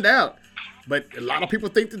find out. But a lot of people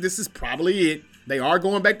think that this is probably it. They are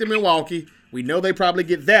going back to Milwaukee. We know they probably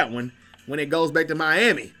get that one. When it goes back to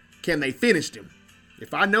Miami, can they finish them?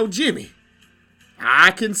 If I know Jimmy,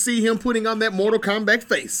 I can see him putting on that Mortal Kombat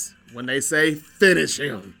face when they say finish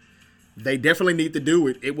him. They definitely need to do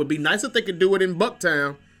it. It would be nice if they could do it in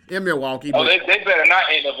Bucktown, in Milwaukee. They better not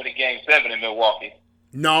end up in a Game 7 in Milwaukee.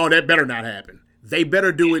 No, that better not happen. They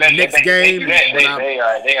better do it next game. They have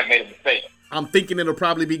made a mistake. I'm thinking it'll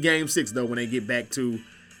probably be Game 6, though, when they get back to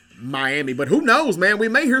Miami. But who knows, man? We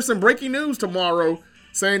may hear some breaking news tomorrow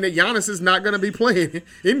saying that Giannis is not going to be playing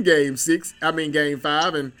in Game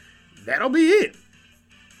 5, and that'll be it.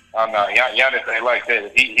 Oh, no, Giannis ain't like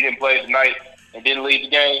that. He didn't play tonight and didn't leave the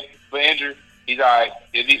game for injury. He's all right.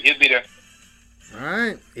 He'll be there. All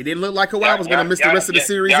right. It didn't look like Kawhi was going to miss the rest of the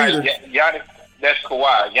series either. Giannis, that's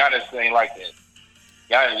Kawhi. Giannis ain't like that.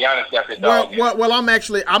 Giannis got that dog. Well, I'm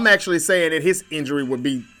actually saying that his injury would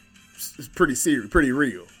be pretty serious, pretty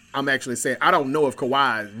real. I'm actually saying I don't know if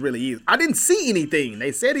Kawhi really is. I didn't see anything.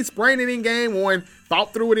 They said he sprained it in Game 1,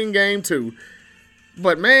 fought through it in Game 2.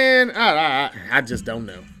 But, man, I just don't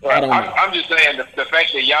know. I don't know. I'm just saying the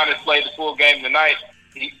fact that Giannis played the full game tonight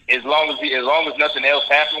as long as nothing else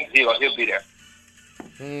happens, he'll be there.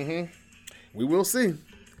 Mm-hmm. We will see.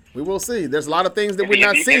 We will see. There's a lot of things that we're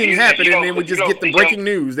not seeing happen, and then we just get the breaking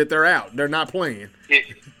news that they're out. They're not playing.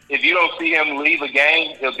 If you don't see him leave a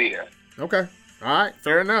game, he'll be there. Okay. All right.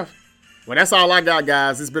 Fair enough. Well, that's all I got,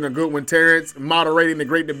 guys. It's been a good one. Terrence moderating the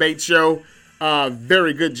Great Debate Show.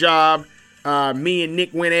 Very good job. Me and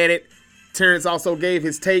Nick went at it. Terrence also gave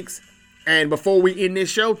his takes. And before we end this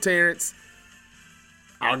show, Terrence,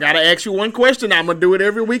 I got to ask you one question. I'm going to do it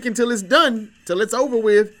every week until it's done, till it's over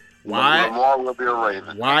with. Why? Lamar will be a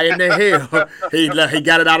Raven. Why in the hell? He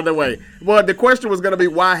got it out of the way. Well, the question was going to be,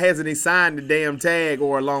 why hasn't he signed the damn tag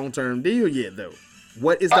or a long-term deal yet, though?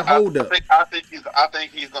 What is the holdup? I think he's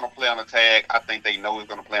going to play on the tag. I think they know he's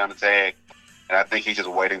going to play on the tag. And I think he's just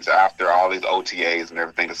waiting to after all these OTAs and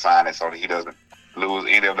everything to sign it so that he doesn't lose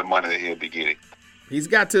any of the money that he'll be getting. He's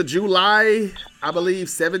got to July, I believe,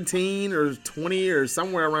 17 or 20 or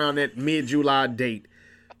somewhere around that mid-July date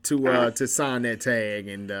to sign that tag.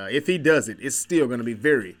 And if he does it, it's still going to be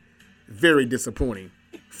very, very disappointing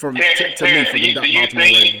to me for the Baltimore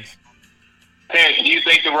Ravens. Terrence, do you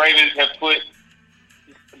think the Ravens have put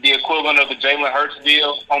the equivalent of the Jalen Hurts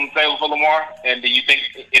deal on the table for Lamar? And do you think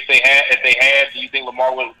if they had, do you think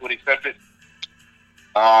Lamar would accept it?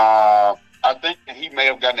 I think he may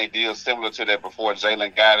have gotten a deal similar to that before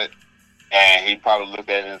Jalen got it, and he probably looked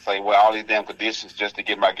at it and say, well, all these damn conditions just to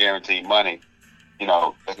get my guaranteed money,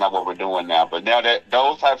 that's not what we're doing now. But now that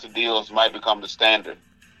those types of deals might become the standard,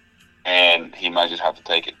 and he might just have to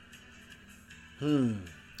take it.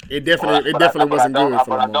 It definitely wasn't good for him.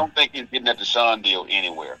 But I don't think he's getting that Deshaun deal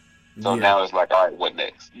anywhere. So now it's like, all right, what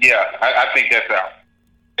next? Yeah, I think that's out.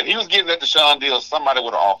 If he was getting that Deshaun deal, somebody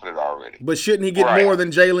would have offered it already. But shouldn't he get more than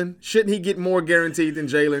Jalen? Shouldn't he get more guaranteed than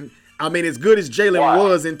Jalen? I mean, as good as Jalen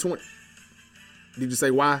was in 20. Did you say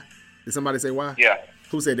why? Did somebody say why? Yeah.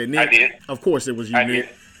 Who said that? Nick? I did. Of course it was you,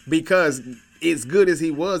 Nick. Because as good as he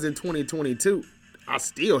was in 2022, I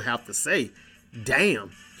still have to say,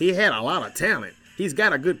 damn, he had a lot of talent. He's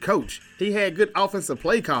got a good coach. He had good offensive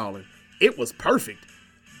play calling. It was perfect.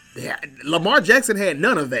 Lamar Jackson had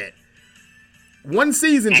none of that. One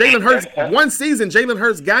season Jalen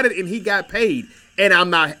Hurts got it and he got paid. And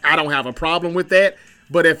I don't have a problem with that.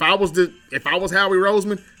 But if I was Howie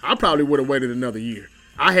Roseman, I probably would have waited another year.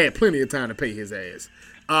 I had plenty of time to pay his ass.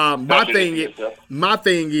 My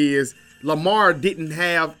thing is Lamar didn't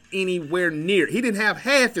have anywhere near. He didn't have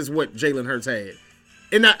half as what Jalen Hurts had.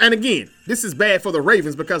 And again, this is bad for the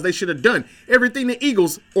Ravens because they should have done everything the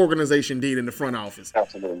Eagles organization did in the front office.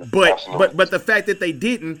 Absolutely. But the fact that they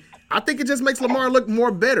didn't, I think it just makes Lamar look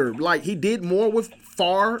more better. Like he did more with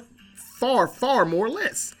far more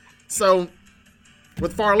less. So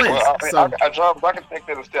with far less. Well, I can take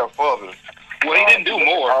that a step further. Well, he didn't do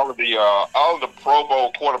more. All of the Pro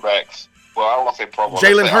Bowl quarterbacks. Well, I don't want to say Pro Bowl.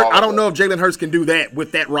 Jalen Hurts. I don't know if Jalen Hurts can do that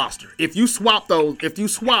with that roster. If you swap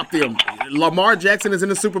them, Lamar Jackson is in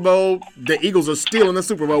the Super Bowl. The Eagles are still in the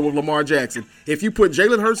Super Bowl with Lamar Jackson. If you put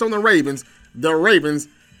Jalen Hurts on the Ravens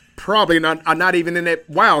probably are not even in that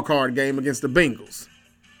wild card game against the Bengals.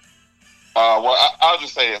 Well, I'll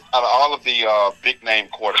just say this. Out of all of the big name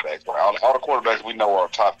quarterbacks, all the quarterbacks we know are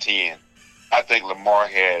top 10, I think Lamar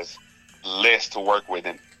has less to work with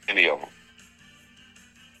than any of them.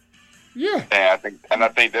 Yeah, and I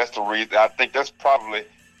think that's the reason. I think that's probably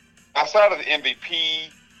outside of the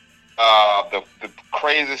MVP, the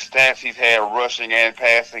crazy stats he's had rushing and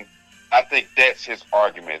passing. I think that's his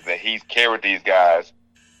argument that he's carried these guys,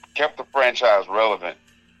 kept the franchise relevant,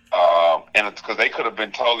 and because they could have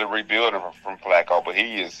been totally rebuilding from Flacco, but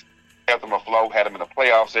he has kept them afloat, had them in the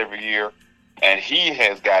playoffs every year, and he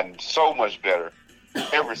has gotten so much better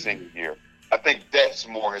every single year. I think that's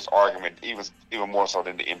more his argument, even more so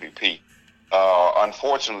than the MVP.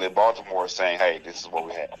 Unfortunately, Baltimore is saying, "Hey, this is what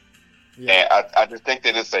we have," and I just think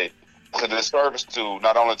that it's a disservice to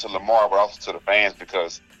not only to Lamar but also to the fans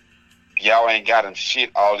because y'all ain't got him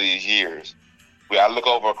shit all these years. I look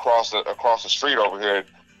over across the street over here,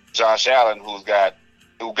 Josh Allen, who got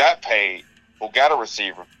paid, who got a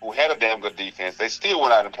receiver, who had a damn good defense. They still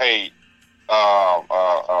went out and paid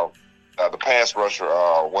the pass rusher,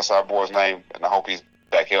 what's our boy's name? And I hope he's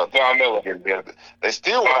back healthy. Von Miller. They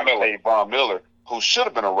still want to pay Von Miller, who should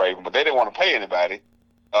have been a Raven, but they didn't want to pay anybody.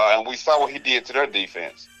 And we saw what he did to their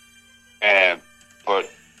defense. But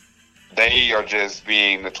they are just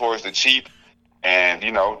being notoriously cheap. And,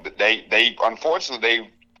 they unfortunately, they've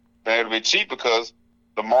been able to be cheap because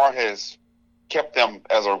Lamar has kept them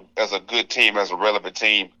as a good team, as a relevant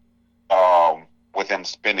team, with them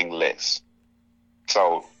spending less.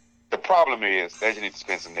 So the problem is they just need to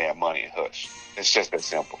spend some damn money and hush. It's just that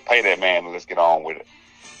simple. Pay that man and let's get on with it.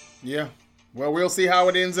 Yeah. Well, we'll see how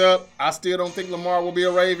it ends up. I still don't think Lamar will be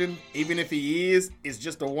a Raven. Even if he is, it's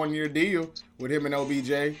just a one-year deal with him and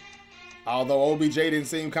OBJ. Although OBJ didn't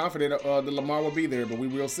seem confident that Lamar will be there, but we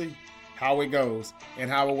will see how it goes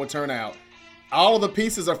and how it will turn out. All of the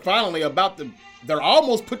pieces are finally they're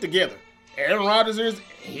almost put together. Aaron Rodgers,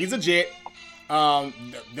 he's a Jet.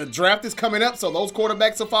 The draft is coming up, so those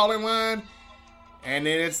quarterbacks will fall in line. And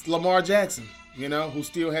then it's Lamar Jackson, who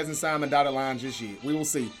still hasn't signed the dotted line just yet. We will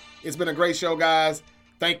see. It's been a great show, guys.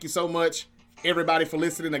 Thank you so much, everybody, for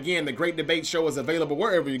listening. Again, the Great Debate Show is available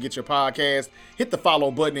wherever you get your podcast. Hit the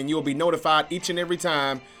follow button, and you'll be notified each and every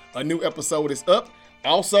time a new episode is up.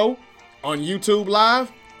 Also, on YouTube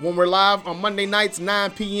Live, when we're live on Monday nights,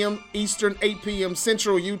 9 p.m. Eastern, 8 p.m.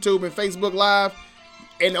 Central, YouTube and Facebook Live.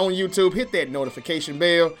 And on YouTube, hit that notification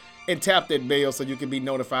bell and tap that bell so you can be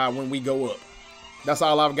notified when we go up. That's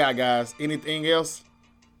all I've got, guys. Anything else?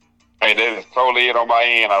 Hey, that is totally it on my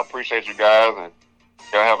end. I appreciate you guys, and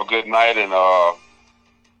y'all have a good night. And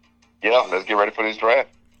let's get ready for this draft.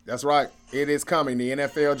 That's right. It is coming, the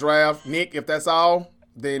NFL draft. Nick, if that's all,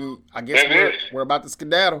 then I guess we're about to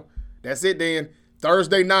skedaddle. That's it then.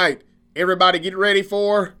 Thursday night. Everybody get ready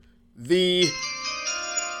for the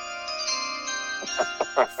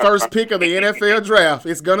first pick of the NFL draft.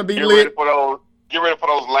 It's going to be lit. Get ready for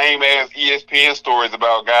those lame-ass ESPN stories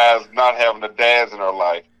about guys not having the dads in their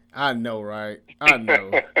life. I know, right? I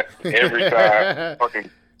know. Every time.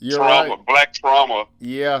 Fucking you're trauma, right. Black trauma.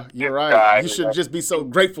 Yeah, you're right. You should just be so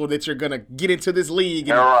grateful that you're going to get into this league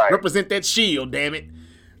and represent that shield, damn it.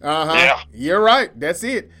 Uh-huh. Yeah. You're right. That's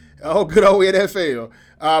it. Oh, good old NFL.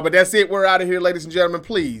 But that's it. We're out of here, ladies and gentlemen.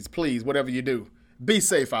 Please, whatever you do, be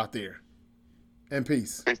safe out there. And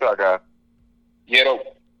peace. Peace out, guys. Get over.